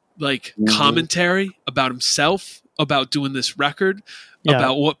 like commentary about himself, about doing this record,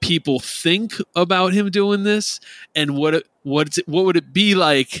 about what people think about him doing this, and what would it be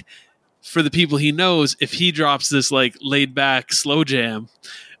like for the people he knows if he drops this like laid back slow jam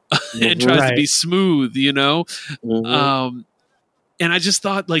and tries to be smooth, you know? And I just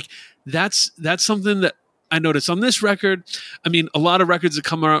thought like that's something that I noticed on this record. I mean, a lot of records that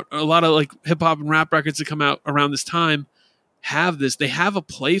come out, a lot of like hip hop and rap records that come out around this time have this. They have a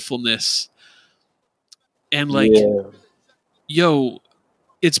playfulness, and like, yo,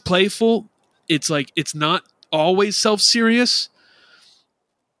 it's playful. It's like it's not always self-serious.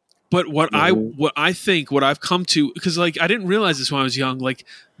 But what I've come to, because like I didn't realize this when I was young, like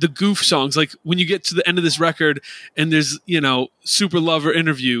the goof songs, like when you get to the end of this record and there's, you know, Super Lover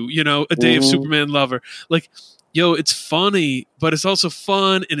Interview, you know, A Day of Superman Lover, like, yo, it's funny, but it's also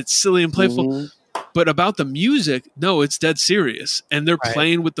fun and it's silly and playful. But about the music, no, it's dead serious. And they're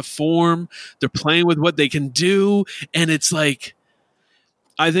playing with the form, they're playing with what they can do. And it's like,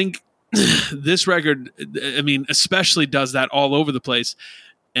 I think this record, I mean, especially does that all over the place.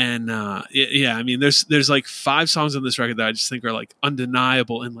 And I mean, there's like 5 songs on this record that I just think are like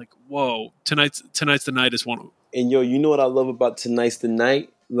undeniable and like, whoa, tonight's the night is one of them. And yo, you know what I love about Tonight's the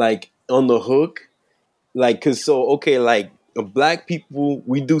Night? Like on the hook, like like black people,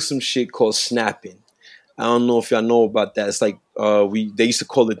 we do some shit called snapping. I don't know if y'all know about that. It's like they used to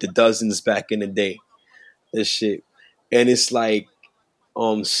call it the dozens back in the day. This shit, and it's like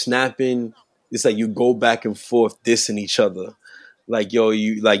snapping. It's like you go back and forth dissing each other. Like, yo,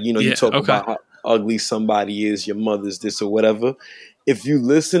 you talk about how ugly somebody is, your mother's this or whatever. If you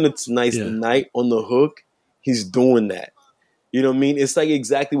listen to Tonight's the Night on the hook, he's doing that. You know what I mean? It's like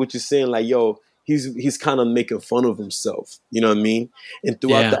exactly what you're saying. Like, yo, he's kind of making fun of himself. You know what I mean? And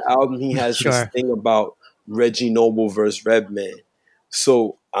throughout the album, he has this thing about Reggie Noble versus Redman.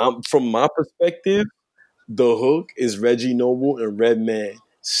 So from my perspective, the hook is Reggie Noble and Redman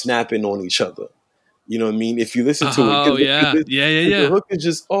snapping on each other. You know what I mean? If you listen to it, the hook is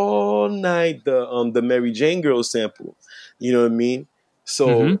just all night. The Mary Jane Girl sample. You know what I mean?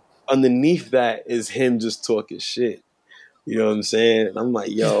 So underneath that is him just talking shit. You know what I'm saying? And I'm like,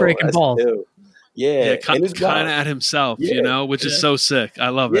 yo, he's breaking balls. Yeah, kind of at himself, you know, which is so sick. I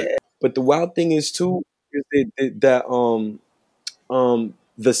love it. But the wild thing is too is that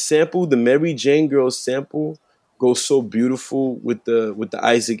the sample, the Mary Jane Girl sample, goes so beautiful with the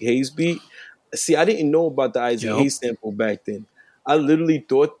Isaac Hayes beat. See, I didn't know about the Isaac Hayes sample back then. I literally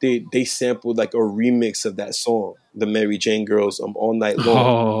thought they sampled like a remix of that song, the Mary Jane Girls, All Night Long.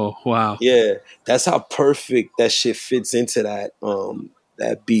 Oh, wow. Yeah, that's how perfect that shit fits into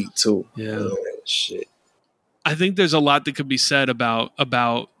that beat too. Yeah. Shit. I think there's a lot that could be said about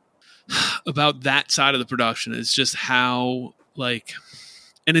that side of the production. It's just how like,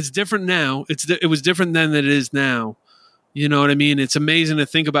 and it's different now. It was different then than it is now. You know what I mean? It's amazing to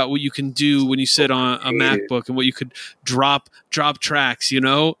think about what you can do when you sit on a MacBook and what you could drop tracks, you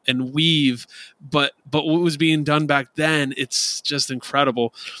know, and weave. But what was being done back then, it's just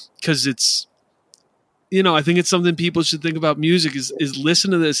incredible because it's, you know, I think it's something people should think about music is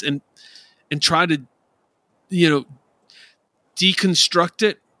listen to this and try to, you know, deconstruct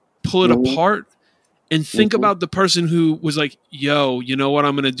it, pull it apart, and think about the person who was like, yo, you know what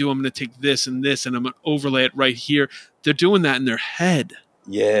I'm going to do? I'm going to take this and this and I'm going to overlay it right here. They're doing that in their head.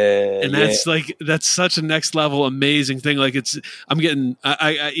 Yeah, And yeah, that's such a next level amazing thing. Like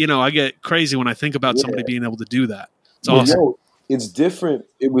I get crazy when I think about somebody yeah. being able to do that. It's But awesome. yo, it's different.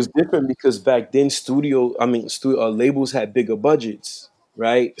 It was different because back then, labels had bigger budgets,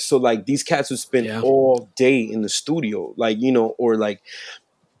 right? So like these cats would spend Yeah. all day in the studio, like or like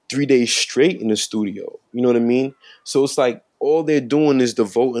 3 days straight in the studio. You know what I mean? So it's like all they're doing is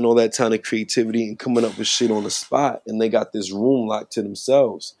devoting all that time to creativity and coming up with shit on the spot, and they got this room locked to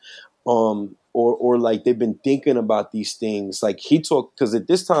themselves. Or like they've been thinking about these things. Like he talked because at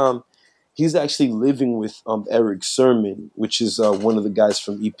this time he's actually living with Eric Sermon, which is one of the guys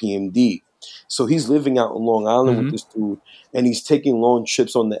from EPMD. So he's living out in Long Island with Mhm. this dude, and he's taking long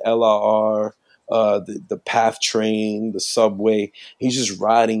trips on the LRR, the PATH train, the subway. He's just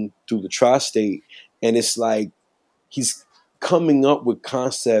riding through the tri-state, and it's like he's coming up with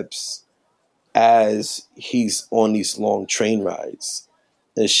concepts as he's on these long train rides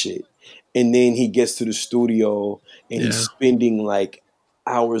and shit. And then he gets to the studio and he's Yeah. spending like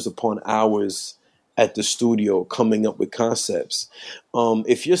hours upon hours at the studio coming up with concepts.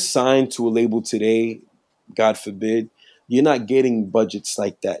 If you're signed to a label today, God forbid, you're not getting budgets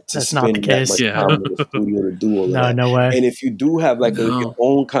like that to That's not the spend that case. much Yeah. time in the studio to do all of No, that. no way. And if you do have like your No.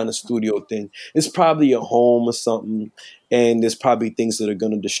 own kind of studio thing, it's probably a home or something, and there's probably things that are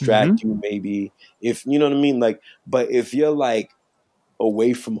going to distract you. Maybe if you know what I mean, like. But if you're like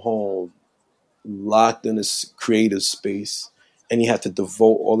away from home, locked in this creative space, and you have to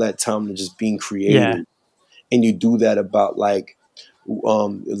devote all that time to just being creative, Yeah. and you do that about like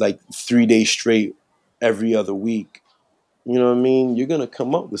 3 days straight every other week. You know what I mean? You're gonna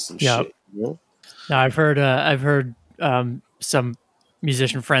come up with some Yep. shit. You know? Now I've heard some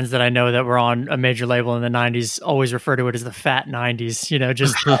musician friends that I know that were on a major label in the '90s always refer to it as the fat '90s. You know,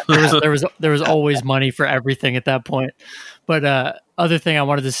 just there was always money for everything at that point. But other thing I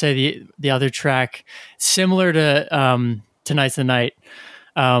wanted to say, the other track similar to Tonight's the Night.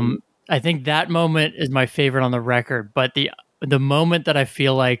 I think that moment is my favorite on the record. But the moment that I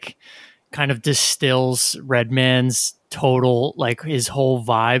feel like kind of distills Redman's total, like his whole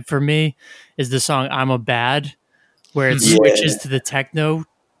vibe for me, is the song "I'm a Bad," where it Yeah. switches to the techno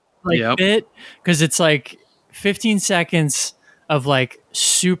Yep. bit, because it's like 15 seconds of like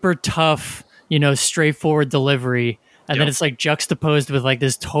super tough, straightforward delivery, and then Yep. it's like juxtaposed with like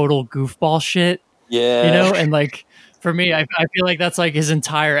this total goofball shit, Yeah. and like for me, I feel like that's like his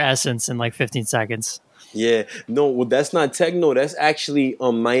entire essence in like 15 seconds. Yeah. No, well, that's not techno. That's actually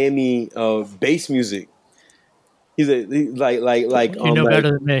Miami bass music. He's like You know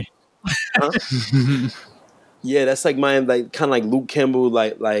better than me. Yeah, that's like mine, like kind of like Luke Campbell,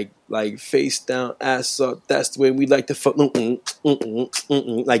 like face down, ass up. That's the way we like to fuck.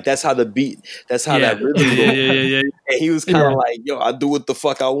 Like that's how the beat, that's how that rhythm goes. Yeah. And he was kind of like, "Yo, I do what the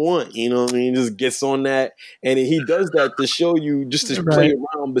fuck I want," you know what I mean? Just gets on that, and he does that to show you, just to play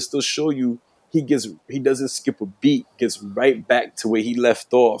around, but still show you he doesn't skip a beat, gets right back to where he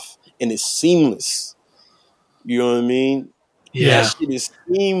left off, and it's seamless. You know what I mean? Yeah. That shit is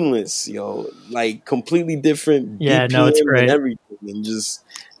seamless, yo. Like completely different Yeah, BPM no, it's great. and everything, and just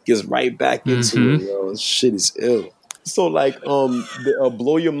gets right back into it, yo. Shit is ill. So like,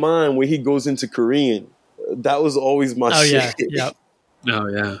 Blow Your Mind, where he goes into Korean, that was always my shit. Yeah. Oh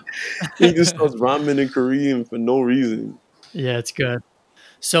yeah. He just starts rhyming in Korean for no reason. Yeah, it's good.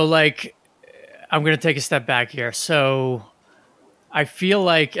 So like, I'm gonna take a step back here. So I feel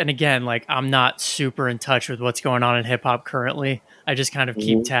like, and again, like I'm not super in touch with what's going on in hip hop currently. I just kind of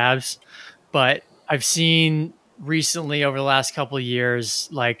keep tabs, but I've seen recently over the last couple of years,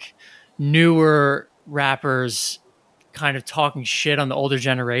 like newer rappers kind of talking shit on the older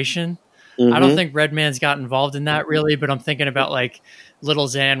generation. I don't think Redman's got involved in that really, but I'm thinking about like Lil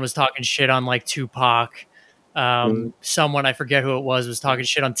Xan was talking shit on like Tupac. Someone, I forget who it was talking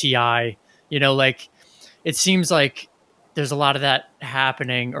shit on T.I. Like it seems like there's a lot of that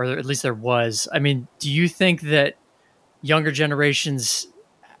happening, or at least there was. I mean, do you think that younger generations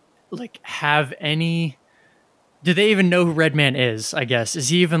like have any? Do they even know who Redman is? I guess, is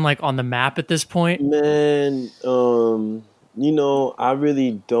he even like on the map at this point? Man, I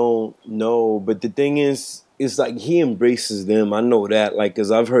really don't know. But the thing is, it's like he embraces them. I know that, like,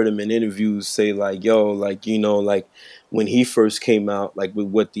 because I've heard him in interviews say, like, yo, like, like when he first came out, like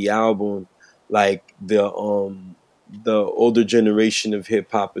with the album, like the older generation of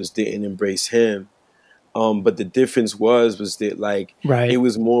hip hoppers didn't embrace him. But the difference was that like it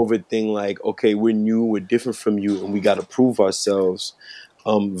was more of a thing like, okay, we're new, we're different from you, and we got to prove ourselves.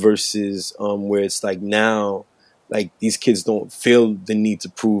 Versus where it's like now, like these kids don't feel the need to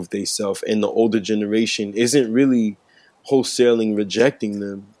prove themselves, and the older generation isn't really wholesaling rejecting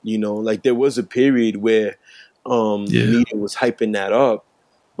them. You know, like there was a period where the media was hyping that up,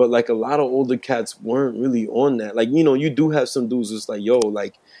 but like a lot of older cats weren't really on that. Like, you know, you do have some dudes that's like, yo,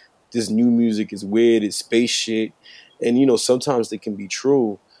 like this new music is weird, it's space shit, and you know sometimes they can be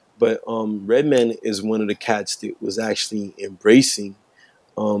true. But Redman is one of the cats that was actually embracing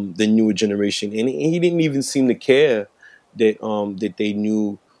the newer generation, and he didn't even seem to care that that they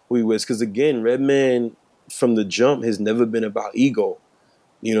knew who he was. Because again, Redman from the jump has never been about ego.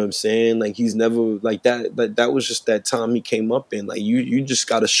 You know what I'm saying? Like he's never like that. That was just that time he came up in. Like you just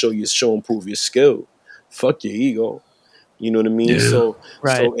got to show and prove your skill. Fuck your ego. You know what I mean? Yeah. So,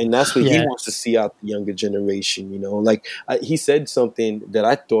 and that's what he wants to see out the younger generation. You know, like he said something that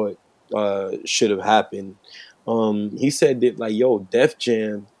I thought should have happened. He said that like, yo, Def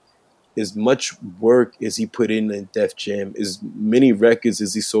Jam, as much work as he put in Def Jam, as many records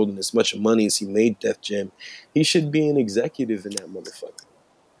as he sold, and as much money as he made Def Jam, he should be an executive in that motherfucker.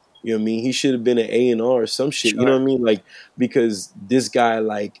 You know what I mean? He should have been an A&R or some shit. Sure. You know what I mean? Like, because this guy,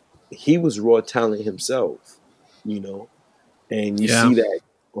 like, he was raw talent himself, you know? And you see that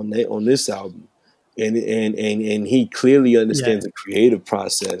on this album. And he clearly understands the creative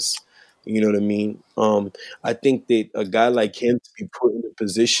process. You know what I mean? I think that a guy like him to be put in a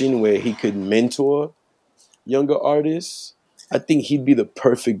position where he could mentor younger artists, I think he'd be the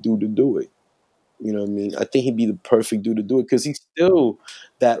perfect dude to do it. You know what I mean? I think he'd be the perfect dude to do it because he's still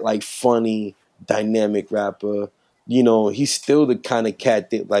that like funny, dynamic rapper. You know, he's still the kind of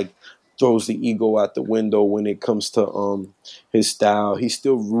cat that like throws the ego out the window when it comes to his style. He's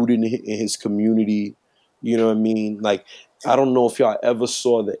still rooted in his community. You know what I mean? Like, I don't know if y'all ever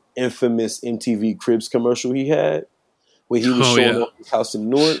saw the infamous MTV Cribs commercial he had where he was showing off his house in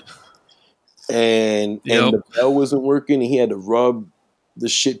Newark and the bell wasn't working and he had to rub the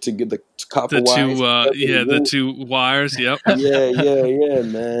shit to get the copper wires. The two wires. Yep. yeah,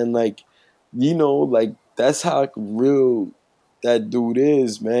 man. Like, you know, like that's how real that dude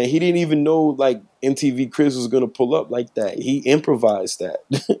is, man. He didn't even know like MTV Cribs was gonna pull up like that. He improvised that.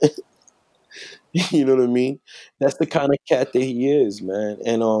 You know what I mean? That's the kind of cat that he is, man.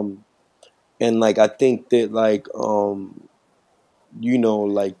 And like I think that like you know,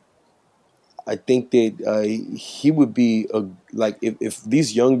 like I think that he would be like if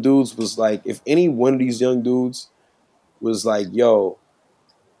these young dudes was like if any one of these young dudes was like, yo,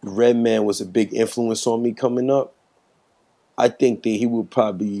 Redman was a big influence on me coming up, I think that he would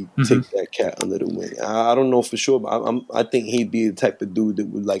probably take that cat under the wing. I don't know for sure, but I think he'd be the type of dude that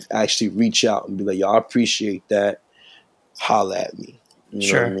would like actually reach out and be like, yo, I appreciate that. Holla at me.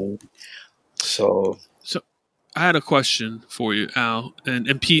 You know what I mean? So I had a question for you, Al,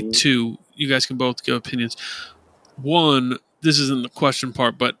 and Pete too. You guys can both give opinions. One, this isn't the question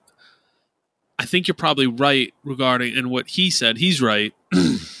part, but I think you're probably right regarding and what he said. He's right.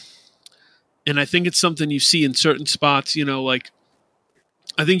 And I think it's something you see in certain spots, you know, like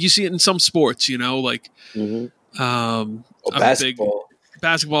I think you see it in some sports, you know, like I'm a big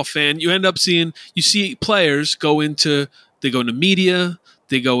basketball fan. You end up you see players go into media,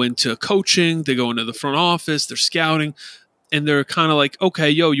 they go into coaching, they go into the front office, they're scouting, and they're kind of like,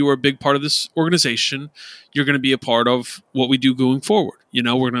 okay, yo, you were a big part of this organization. You're going to be a part of what we do going forward. You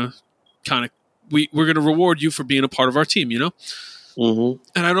know, we're going to kind of, we're going to reward you for being a part of our team, you know?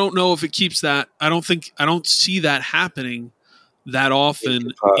 And I don't know if it keeps that. I don't see that happening that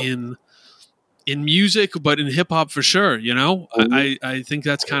often in music, but in hip hop for sure, you know? I think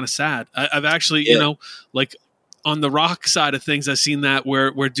that's kind of sad. I've actually, you know, like on the rock side of things, I've seen that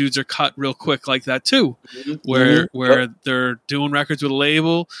where dudes are cut real quick like that too, where they're doing records with a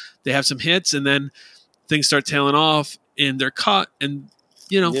label, they have some hits, and then things start tailing off and they're cut. And,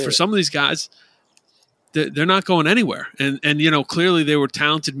 you know, for some of these guys, they're not going anywhere. And, you know, clearly they were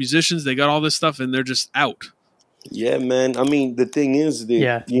talented musicians. They got all this stuff and they're just out. Yeah, man. I mean, the thing is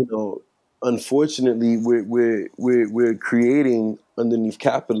that, you know, unfortunately we're creating underneath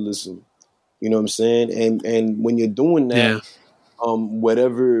capitalism. You know what I'm saying? And when you're doing that,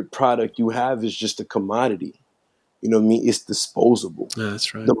 whatever product you have is just a commodity. You know what I mean? It's disposable. Yeah,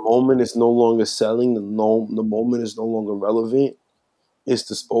 that's right. The moment it's no longer selling, the moment is no longer relevant, it's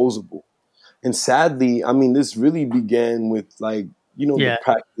disposable. And sadly, I mean, this really began with like, you know, the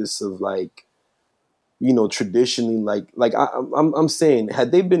practice of like, you know, traditionally, like I'm saying,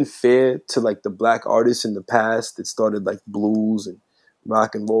 had they been fair to like the black artists in the past that started like blues and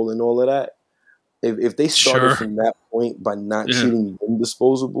rock and roll and all of that, if they started from that point by not treating them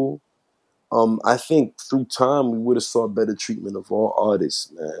disposable, I think through time we would have saw better treatment of all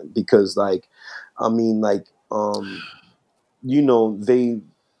artists, man. Because like, I mean, like, you know, they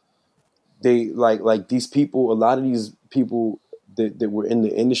like these people. A lot of these people that were in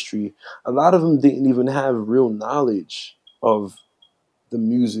the industry, a lot of them didn't even have real knowledge of the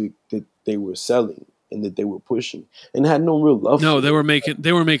music that they were selling and that they were pushing, and had no real love. No, for they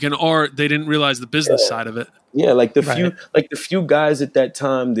were making art. They didn't realize the business side of it. Yeah, like the Right. few guys at that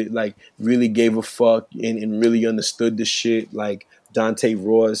time that like really gave a fuck and really understood the shit, like Dante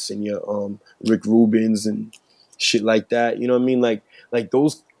Ross and your Rick Rubins and shit like that. You know what I mean? Like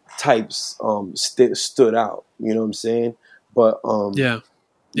those types stood out. You know what I'm saying? But Yeah.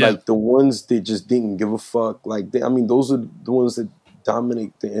 like the ones that just didn't give a fuck, like those are the ones that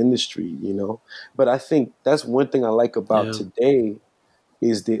dominate the industry. You know? But I think that's one thing I like about today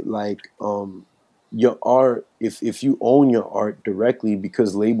is that like your art, if you own your art directly,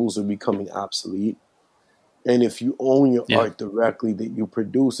 because labels are becoming obsolete, and if you own your art directly that you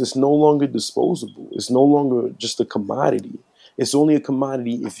produce, it's no longer disposable. It's no longer just a commodity. It's only a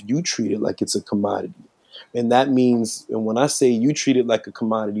commodity if you treat it like it's a commodity. And that means, and when I say you treat it like a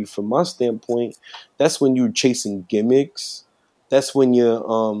commodity, from my standpoint, that's when you're chasing gimmicks. That's when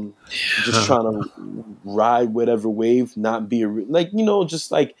you're just trying to ride whatever wave, not be just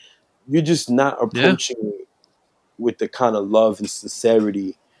like you're just not approaching it with the kind of love and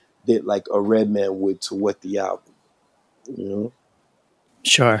sincerity that like a Redman would to What the Album, you know?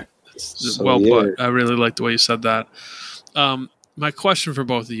 Sure. So, well put. I really like the way you said that. My question for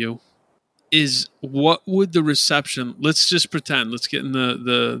both of you is, what would the reception, let's just pretend, let's get in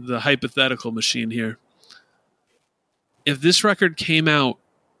the hypothetical machine here. If this record came out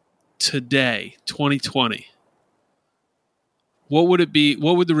today, 2020, what would it be?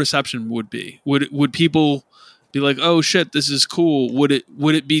 What would the reception be? Would people be like, "Oh shit, this is cool"? Would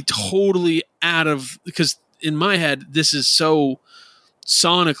it be totally out of, because in my head this is so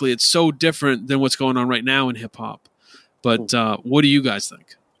sonically, it's so different than what's going on right now in hip hop. But what do you guys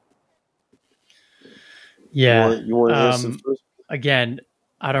think? Yeah. You want to answer first? Again,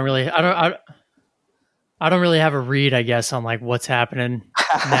 I don't really have a read, I guess, on like what's happening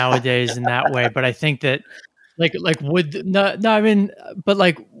nowadays in that way. But I think that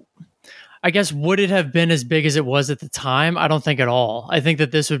I guess, would it have been as big as it was at the time? I don't think at all. I think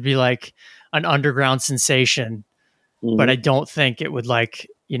that this would be like an underground sensation, but I don't think it would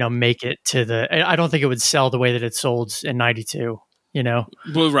make it to I don't think it would sell the way that it sold in 92.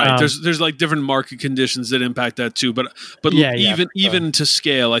 Well, right. There's like different market conditions that impact that too. But even to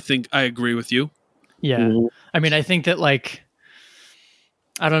scale, I think I agree with you. Yeah. I mean, I think that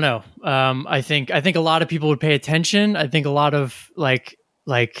I don't know. I think a lot of people would pay attention. I think a lot of like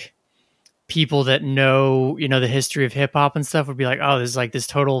people that know, the history of hip hop and stuff would be like, oh, this is like this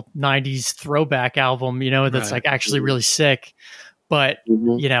total 90s throwback album, that's like actually really sick. But,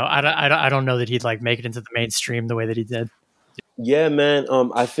 I don't know that he'd like make it into the mainstream the way that he did. Yeah, man.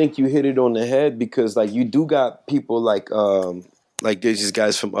 I think you hit it on the head, because like you do got people like there's these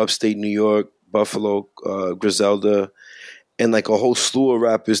guys from upstate New York, Buffalo, Griselda, and like a whole slew of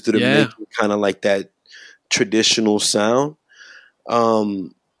rappers that are making kind of like that traditional sound.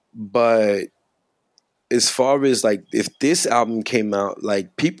 But as far as like if this album came out,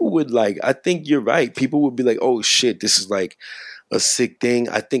 like people would I think you're right. People would be like, oh shit, this is like a sick thing.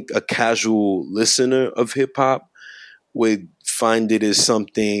 I think a casual listener of hip hop would find it as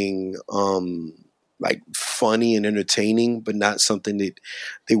something like funny and entertaining, but not something that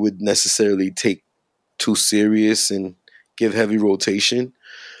they would necessarily take too serious and give heavy rotation.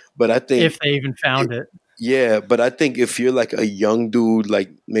 But I think if they even found it. Yeah, but I think if you're like a young dude,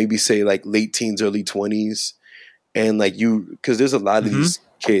 like maybe say like late teens, early 20s, and like because there's a lot of these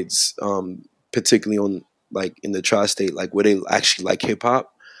kids, particularly on like in the tri-state, like where they actually like hip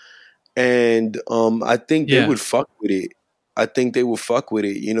hop, and I think they would fuck with it. I think they would fuck with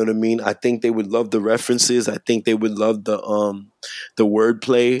it. You know what I mean? I think they would love the references. I think they would love the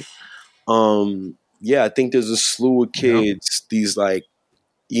wordplay. I think there's a slew of kids, these like,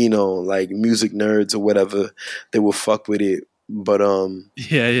 like music nerds or whatever, they will fuck with it. But I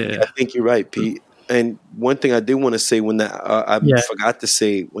think you're right, Pete. And one thing I did want to say I forgot to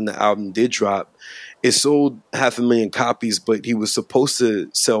say when the album did drop, it sold 500,000 copies, but he was supposed to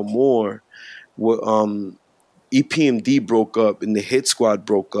sell more. EPMD broke up and the Hit Squad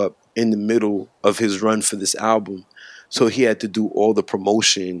broke up in the middle of his run for this album. So he had to do all the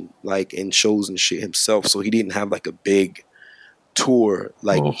promotion, like, and shows and shit himself. So he didn't have like a big tour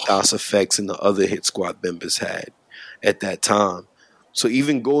like Das EFX and the other Hit Squad members had at that time. So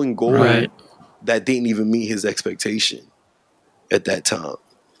even going gold, that didn't even meet his expectation at that time.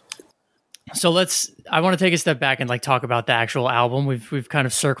 So I want to take a step back and like talk about the actual album. We've kind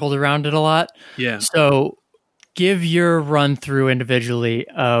of circled around it a lot. Yeah. So give your run through individually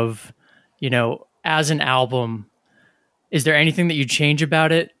of, as an album, is there anything that you change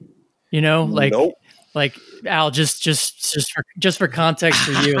about it? Nope. Like Al, just for context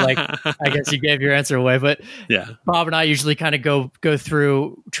for you, like I guess you gave your answer away, but Yeah. Bob and I usually kind of go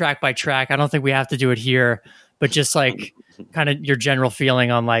through track by track. I don't think we have to do it here, but just like kind of your general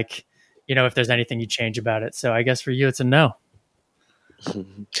feeling on like, if there's anything you change about it. So I guess for you, it's a no.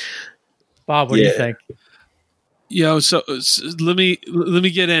 Bob, what do you think? So let me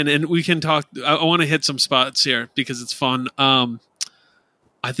get in and we can talk. I want to hit some spots here because it's fun.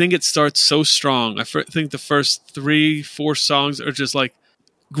 I think it starts so strong. I think the first 3-4 songs are just like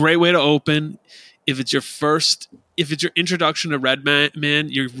great way to open. If it's your introduction to Redman,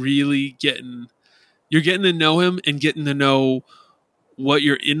 you're really getting to know him and getting to know what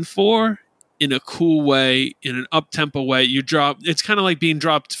you're in for in a cool way, in an up-tempo way. It's kind of like being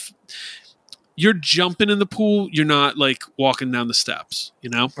dropped. You're jumping in the pool. You're not like walking down the steps,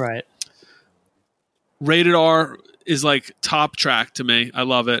 Right. Rated R is like top track to me. I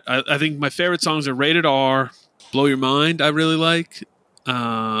love it. I think my favorite songs are Rated R, Blow Your Mind. I really like.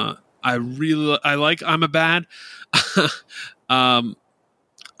 I like I'm a Bad.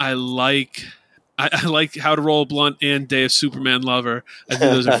 I like How to Roll a Blunt and Day of Superman Lover. I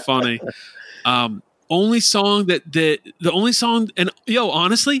think those are funny. Only song and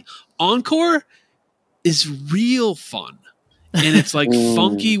honestly, Encore is real fun. And it's like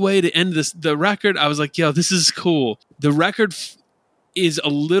funky way to end the record. I was like, this is cool. The record is a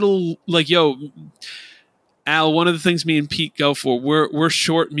little like, Al, one of the things me and Pete go for, we're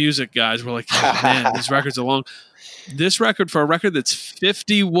short music guys. We're like, man, these records are long. This record, for a record that's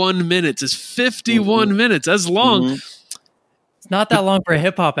 51 minutes, is 51 minutes. That's long. It's not that long for a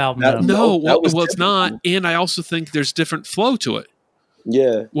hip hop album. It's not. And I also think there's different flow to it.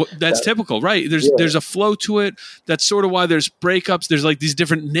 Yeah. Well, that's typical, right? There's a flow to it. That's sort of why there's breakups. There's like these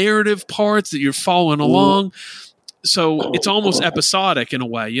different narrative parts that you're following along. So it's almost episodic in a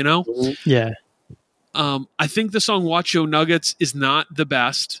way, Yeah. I think the song Watch Yo Nuggets is not the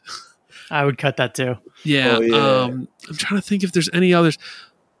best. I would cut that too. Yeah. I'm trying to think if there's any others.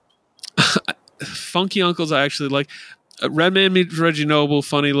 Funky Uncles I actually like. Redman meets Reggie Noble,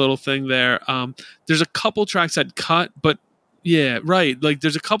 funny little thing there. There's a couple tracks I'd cut, but yeah, right. Like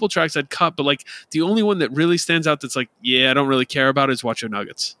there's a couple tracks I'd cut, but like the only one that really stands out that's like, I don't really care about is Watch Your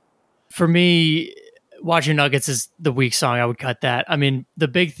Nuggets. For me, Watch Your Nuggets is the weak song. I would cut that. I mean, the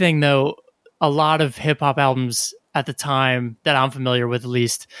big thing though, a lot of hip hop albums at the time that I'm familiar with, at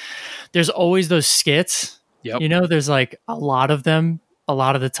least, there's always those skits. Yep. There's like a lot of them a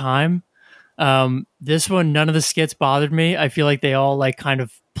lot of the time. This one, none of the skits bothered me. I feel like they all like kind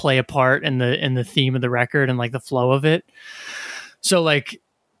of play a part in the theme of the record and like the flow of it. So like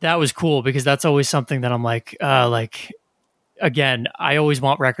that was cool because that's always something that I'm like again, I always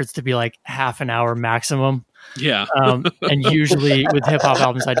want records to be like half an hour maximum. Yeah. And usually with hip hop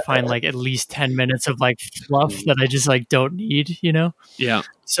albums, I'd find like at least 10 minutes of like fluff that I just like don't need, Yeah.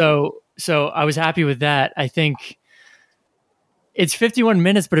 So I was happy with that. I think it's 51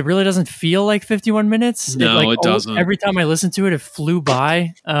 minutes, but it really doesn't feel like 51 minutes. No, it doesn't. Every time I listen to it, it flew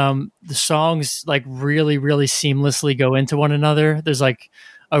by. The songs like really, really seamlessly go into one another. There's like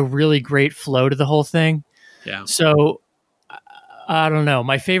a really great flow to the whole thing. Yeah. So I don't know.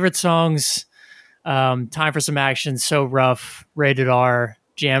 My favorite songs, Time for Some Action, So Rough, Rated R,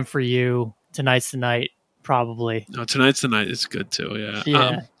 Jam for You, Tonight's the Night, probably. No, Tonight's the Night is good too. Yeah.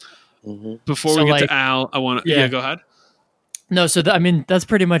 Yeah. Before we get to Al, I want to. Yeah, go ahead. No, so that's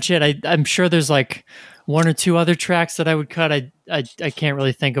pretty much it. I'm sure there's like one or two other tracks that I would cut. I can't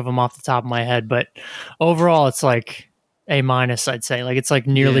really think of them off the top of my head, but overall, it's like A-, I'd say. Like it's like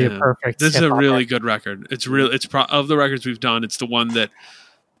nearly a perfect. This is a really good record. It's real. It's of the records we've done, it's the one that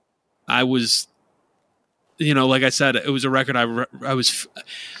I was, like I said, it was a record I was.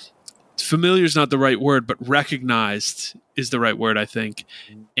 Familiar is not the right word, but recognized is the right word, I think.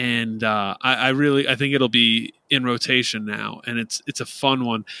 And I think it'll be in rotation now, and it's a fun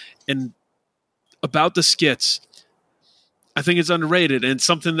one. And about the skits, I think it's underrated and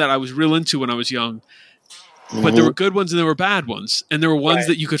something that I was real into when I was young. But there were good ones and there were bad ones, and there were ones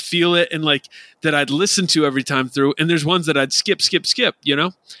that you could feel it and like that I'd listen to every time through, and there's ones that I'd skip,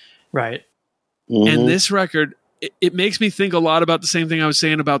 right. And this record, it makes me think a lot about the same thing I was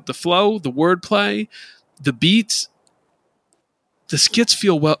saying about the flow, the wordplay, the beats. The skits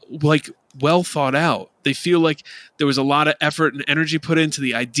feel well thought out. They feel like there was a lot of effort and energy put into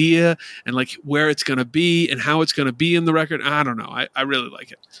the idea and like where it's going to be and how it's going to be in the record. I don't know. I really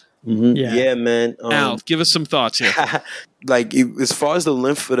like it. Yeah, man. Al, give us some thoughts here. As far as the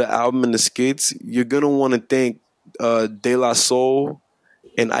length of the album and the skits, you're going to want to thank De La Soul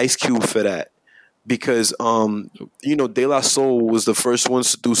and Ice Cube for that. because De La Soul was the first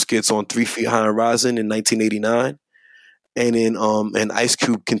ones to do skits on 3 Feet High and Rising in 1989. And then and Ice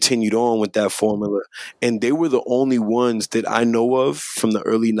Cube continued on with that formula. And they were the only ones that I know of from the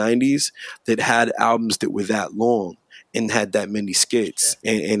early 90s that had albums that were that long and had that many skits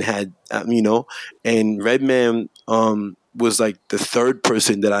and had, and Redman was like the third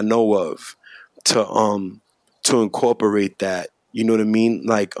person that I know of to incorporate that, you know what I mean?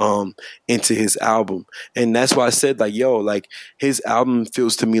 Like, into his album. And that's why I said, like, yo, like, his album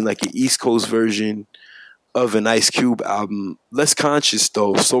feels to me like an East Coast version of an Ice Cube album. Less conscious,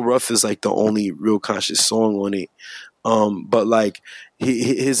 though. So Rough is, like, the only real conscious song on it. But, like,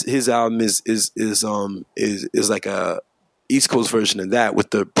 his album is like a East Coast version of that, with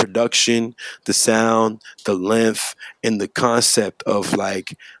the production, the sound, the length, and the concept of,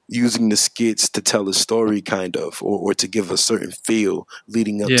 like, using the skits to tell a story, kind of, or to give a certain feel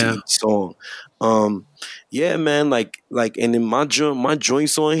leading up to each song. Yeah, man, like, and in my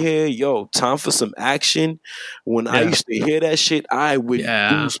joints on here, yo, Time for Some Action. When I used to hear that shit, I would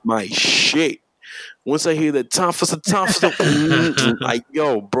lose my shit. Once I hear that time for some, like,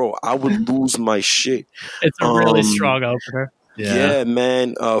 yo, bro, I would lose my shit. It's a really strong opener. Yeah,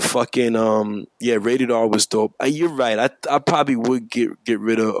 man. Rated R was dope. You're right. I probably would get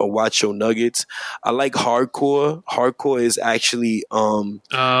rid of Watch Your Nuggets. I like Hardcore. Hardcore is actually a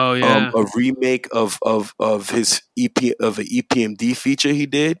remake of his EP, of an EPMD feature he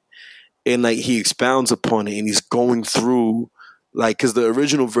did, and like he expounds upon it, and he's going through, like, because the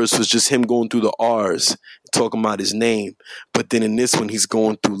original verse was just him going through the R's, talking about his name, but then in this one he's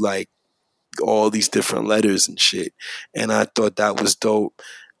going through like all these different letters and shit, and I thought that was dope.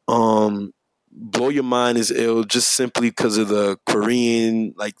 Blow Your Mind is ill just simply because of the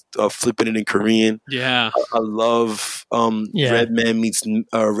Korean, like, flipping it in Korean. Yeah, I love Redman meets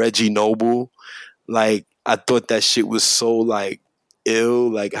Reggie Noble. Like, I thought that shit was so, like, ill,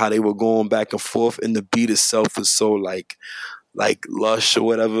 like how they were going back and forth, and the beat itself was so like lush or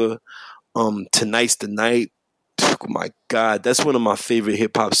whatever. Tonight's the Night. Oh my God, that's one of my favorite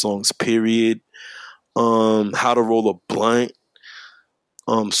hip hop songs, period. How to Roll a Blunt.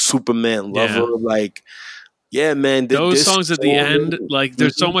 Superman Lover. Like, yeah, man. Those songs at the end, like,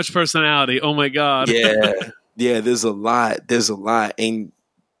 there's so much personality. Oh my God. Yeah, there's a lot. And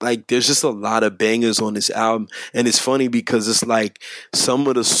like, there's just a lot of bangers on this album. And it's funny because it's like some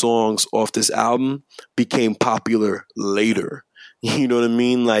of the songs off this album became popular later. You know what I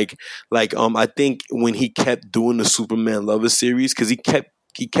mean? Like, I think when he kept doing the Superman Lover series, because he kept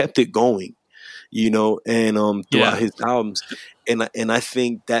it going, you know, and throughout his albums, and I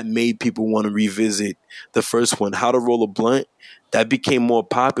think that made people want to revisit the first one, How to Roll a Blunt. That became more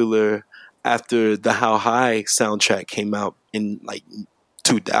popular after the How High soundtrack came out in like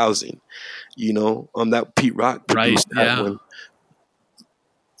 2000. You know, that Pete Rock produced that one.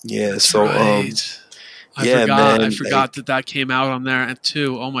 Yeah, so I forgot that came out on there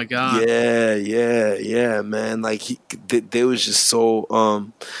too. Oh my God. Yeah, man. Like, they was just so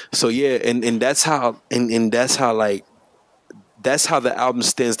and that's how like that's how the album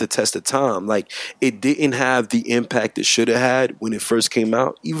stands the test of time. Like, it didn't have the impact it should have had when it first came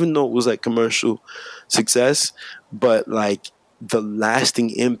out, even though it was like commercial success, but like the lasting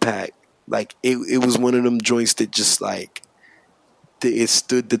impact, like it was one of them joints that just like it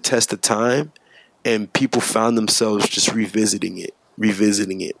stood the test of time. And people found themselves just revisiting it. You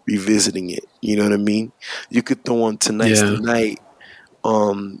know what I mean? You could throw on Tonight's the Night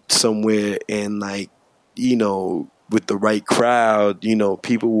somewhere, and, like, you know, with the right crowd, you know,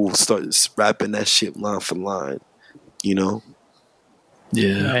 people will start rapping that shit line for line, you know?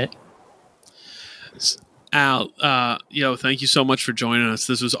 Yeah. Right. Al, thank you so much for joining us.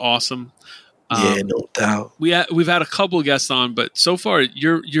 This was awesome. Yeah, no doubt. We've had a couple of guests on, but so far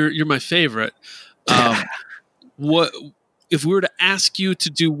you're my favorite. What if we were to ask you to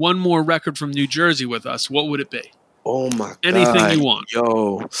do one more record from New Jersey with us? What would it be? Oh my God! Anything you want,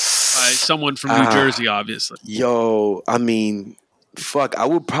 yo. By someone from New Jersey, obviously. Yo, I mean, fuck. I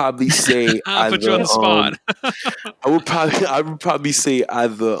would probably say I'll put you on the spot. I would probably say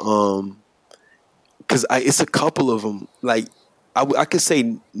either because it's a couple of them. Like, I could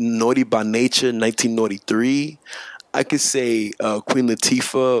say Naughty by Nature, 1993. I could say Queen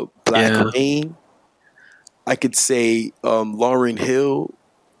Latifah, Black Rain. I could say Lauryn Hill,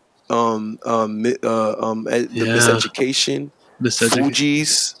 the Miseducation,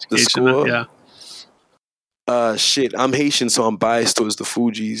 Fugees, the score. Shit, I'm Haitian, so I'm biased towards the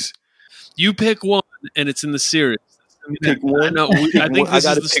Fugees. You pick one, and it's in the series. Pick one. I think this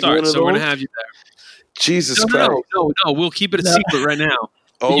is the start, so we're gonna have you there. Jesus Christ! No, we'll keep it a secret right now.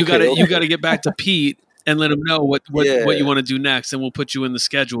 But you Okay, got to get back to Pete and let him know what Yeah. you want to do next, and we'll put you in the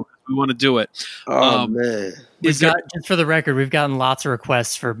schedule. We want to do it. Oh man. We've got, just for the record, we've gotten lots of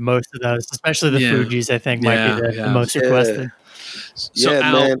requests for most of those, especially the Yeah. Fugees, I think might Yeah, be the yeah. most requested. So, Yeah,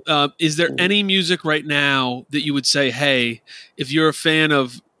 Al, man. is there any music right now that you would say, hey, if you're a fan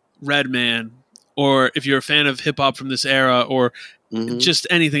of Redman, or if you're a fan of hip hop from this era, or just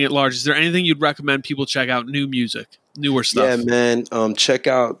anything at large, is there anything you'd recommend people check out? New music, newer stuff? Yeah, man.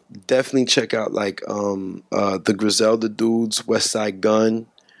 Definitely check out like the Griselda dudes, West Side Gun,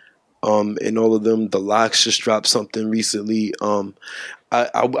 and all of them. The Locks just dropped something recently.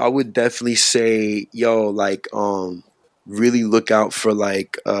 I would definitely say, really look out for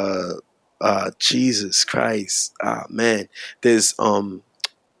like Jesus Christ. Man. There's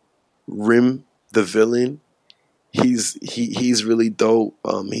Rim the Villain. He's really dope.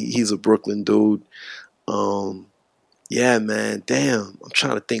 He's a Brooklyn dude. Yeah, man. Damn. I'm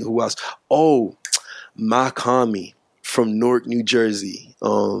trying to think who else. Oh, Mark Hami from Newark, New Jersey.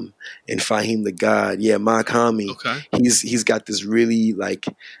 And Fahim the God. Yeah, Mark Hami. Okay. He's got this really like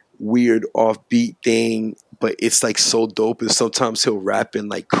weird offbeat thing, but it's like so dope. And sometimes he'll rap in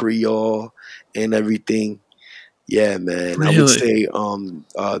like Creole and everything. Yeah, man. Really? I would say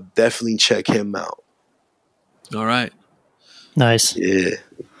definitely check him out. All right. Nice. Yeah.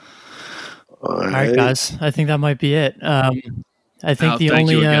 All right, guys. I think that might be it. I think Al, the thank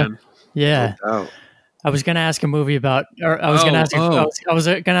only you again. yeah. No doubt. I was going to ask a movie about, or I was going to ask, I was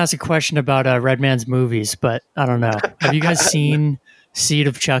going to ask a question about Redman's movies, but I don't know. Have you guys seen Seed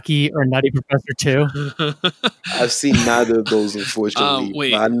of Chucky or Nutty Professor 2? I've seen neither of those, unfortunately.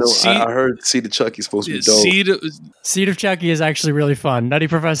 Wait, but I know I heard Seed of Chucky's supposed to be dope. Seed of Chucky is actually really fun. Nutty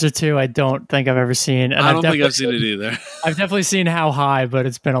Professor 2, I don't think I've ever seen. And I don't think I've seen it either. I've definitely seen How High, but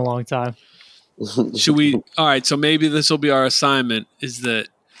it's been a long time. Should we? All right, so maybe this will be our assignment. Is that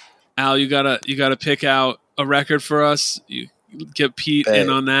Al? You gotta pick out a record for us. You get Pete in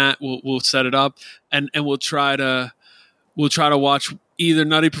on that. We'll set it up, and we'll try to watch either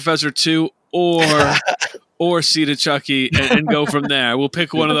Nutty Professor 2 or Seed of Chucky and go from there. We'll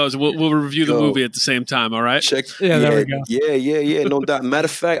pick one of those. We'll review the movie at the same time. All right? There we go. Yeah. No doubt. Matter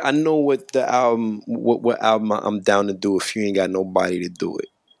of fact, I know what the album, what album I'm down to do if you ain't got nobody to do it.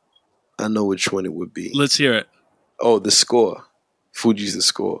 I know which one it would be. Let's hear it. Oh, The Score. Fuji's The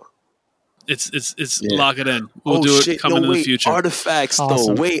Score. It's lock it in. We'll do it coming in the future. Artifacts,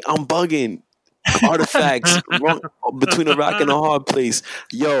 awesome. though. Wait, I'm bugging. Artifacts, between a rock and a hard place.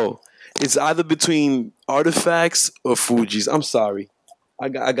 Yo, it's either between Artifacts or Fuji's. I'm sorry. I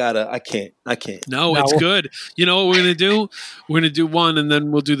can't. No, it's good. You know what we're gonna do? We're gonna do one, and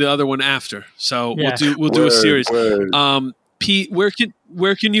then we'll do the other one after. So we'll do a series. Word. Pete, where can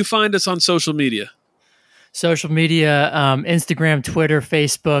you find us on social media? Social media, Instagram, Twitter,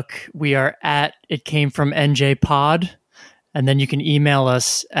 Facebook. We are at It Came From NJ Pod. And then you can email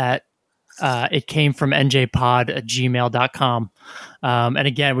us at itcamefromnjpod@gmail.com. And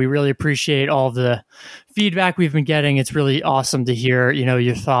again, we really appreciate all the feedback we've been getting. It's really awesome to hear,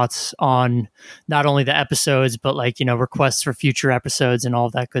 your thoughts on not only the episodes, but requests for future episodes and all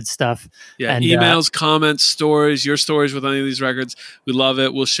of that good stuff. Yeah, and, emails, comments, stories, your stories with any of these records. We love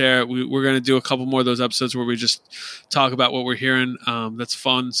it. We'll share it. We're going to do a couple more of those episodes where we just talk about what we're hearing. That's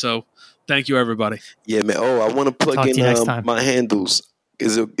fun. So thank you, everybody. Yeah, man. Oh, I want to plug in my handles.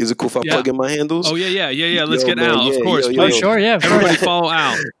 Is it cool if I plug in my handles? Oh, yeah. Let's get Al, of course. Oh, sure, yeah. Everybody follow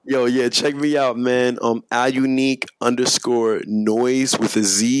Al. Yo, yeah, check me out, man. Alunique _noise with a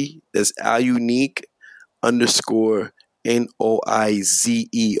Z. That's Alunique _NOIZE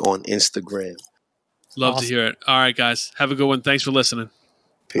on Instagram. Love to hear it. All right, guys. Have a good one. Thanks for listening.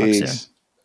 Peace.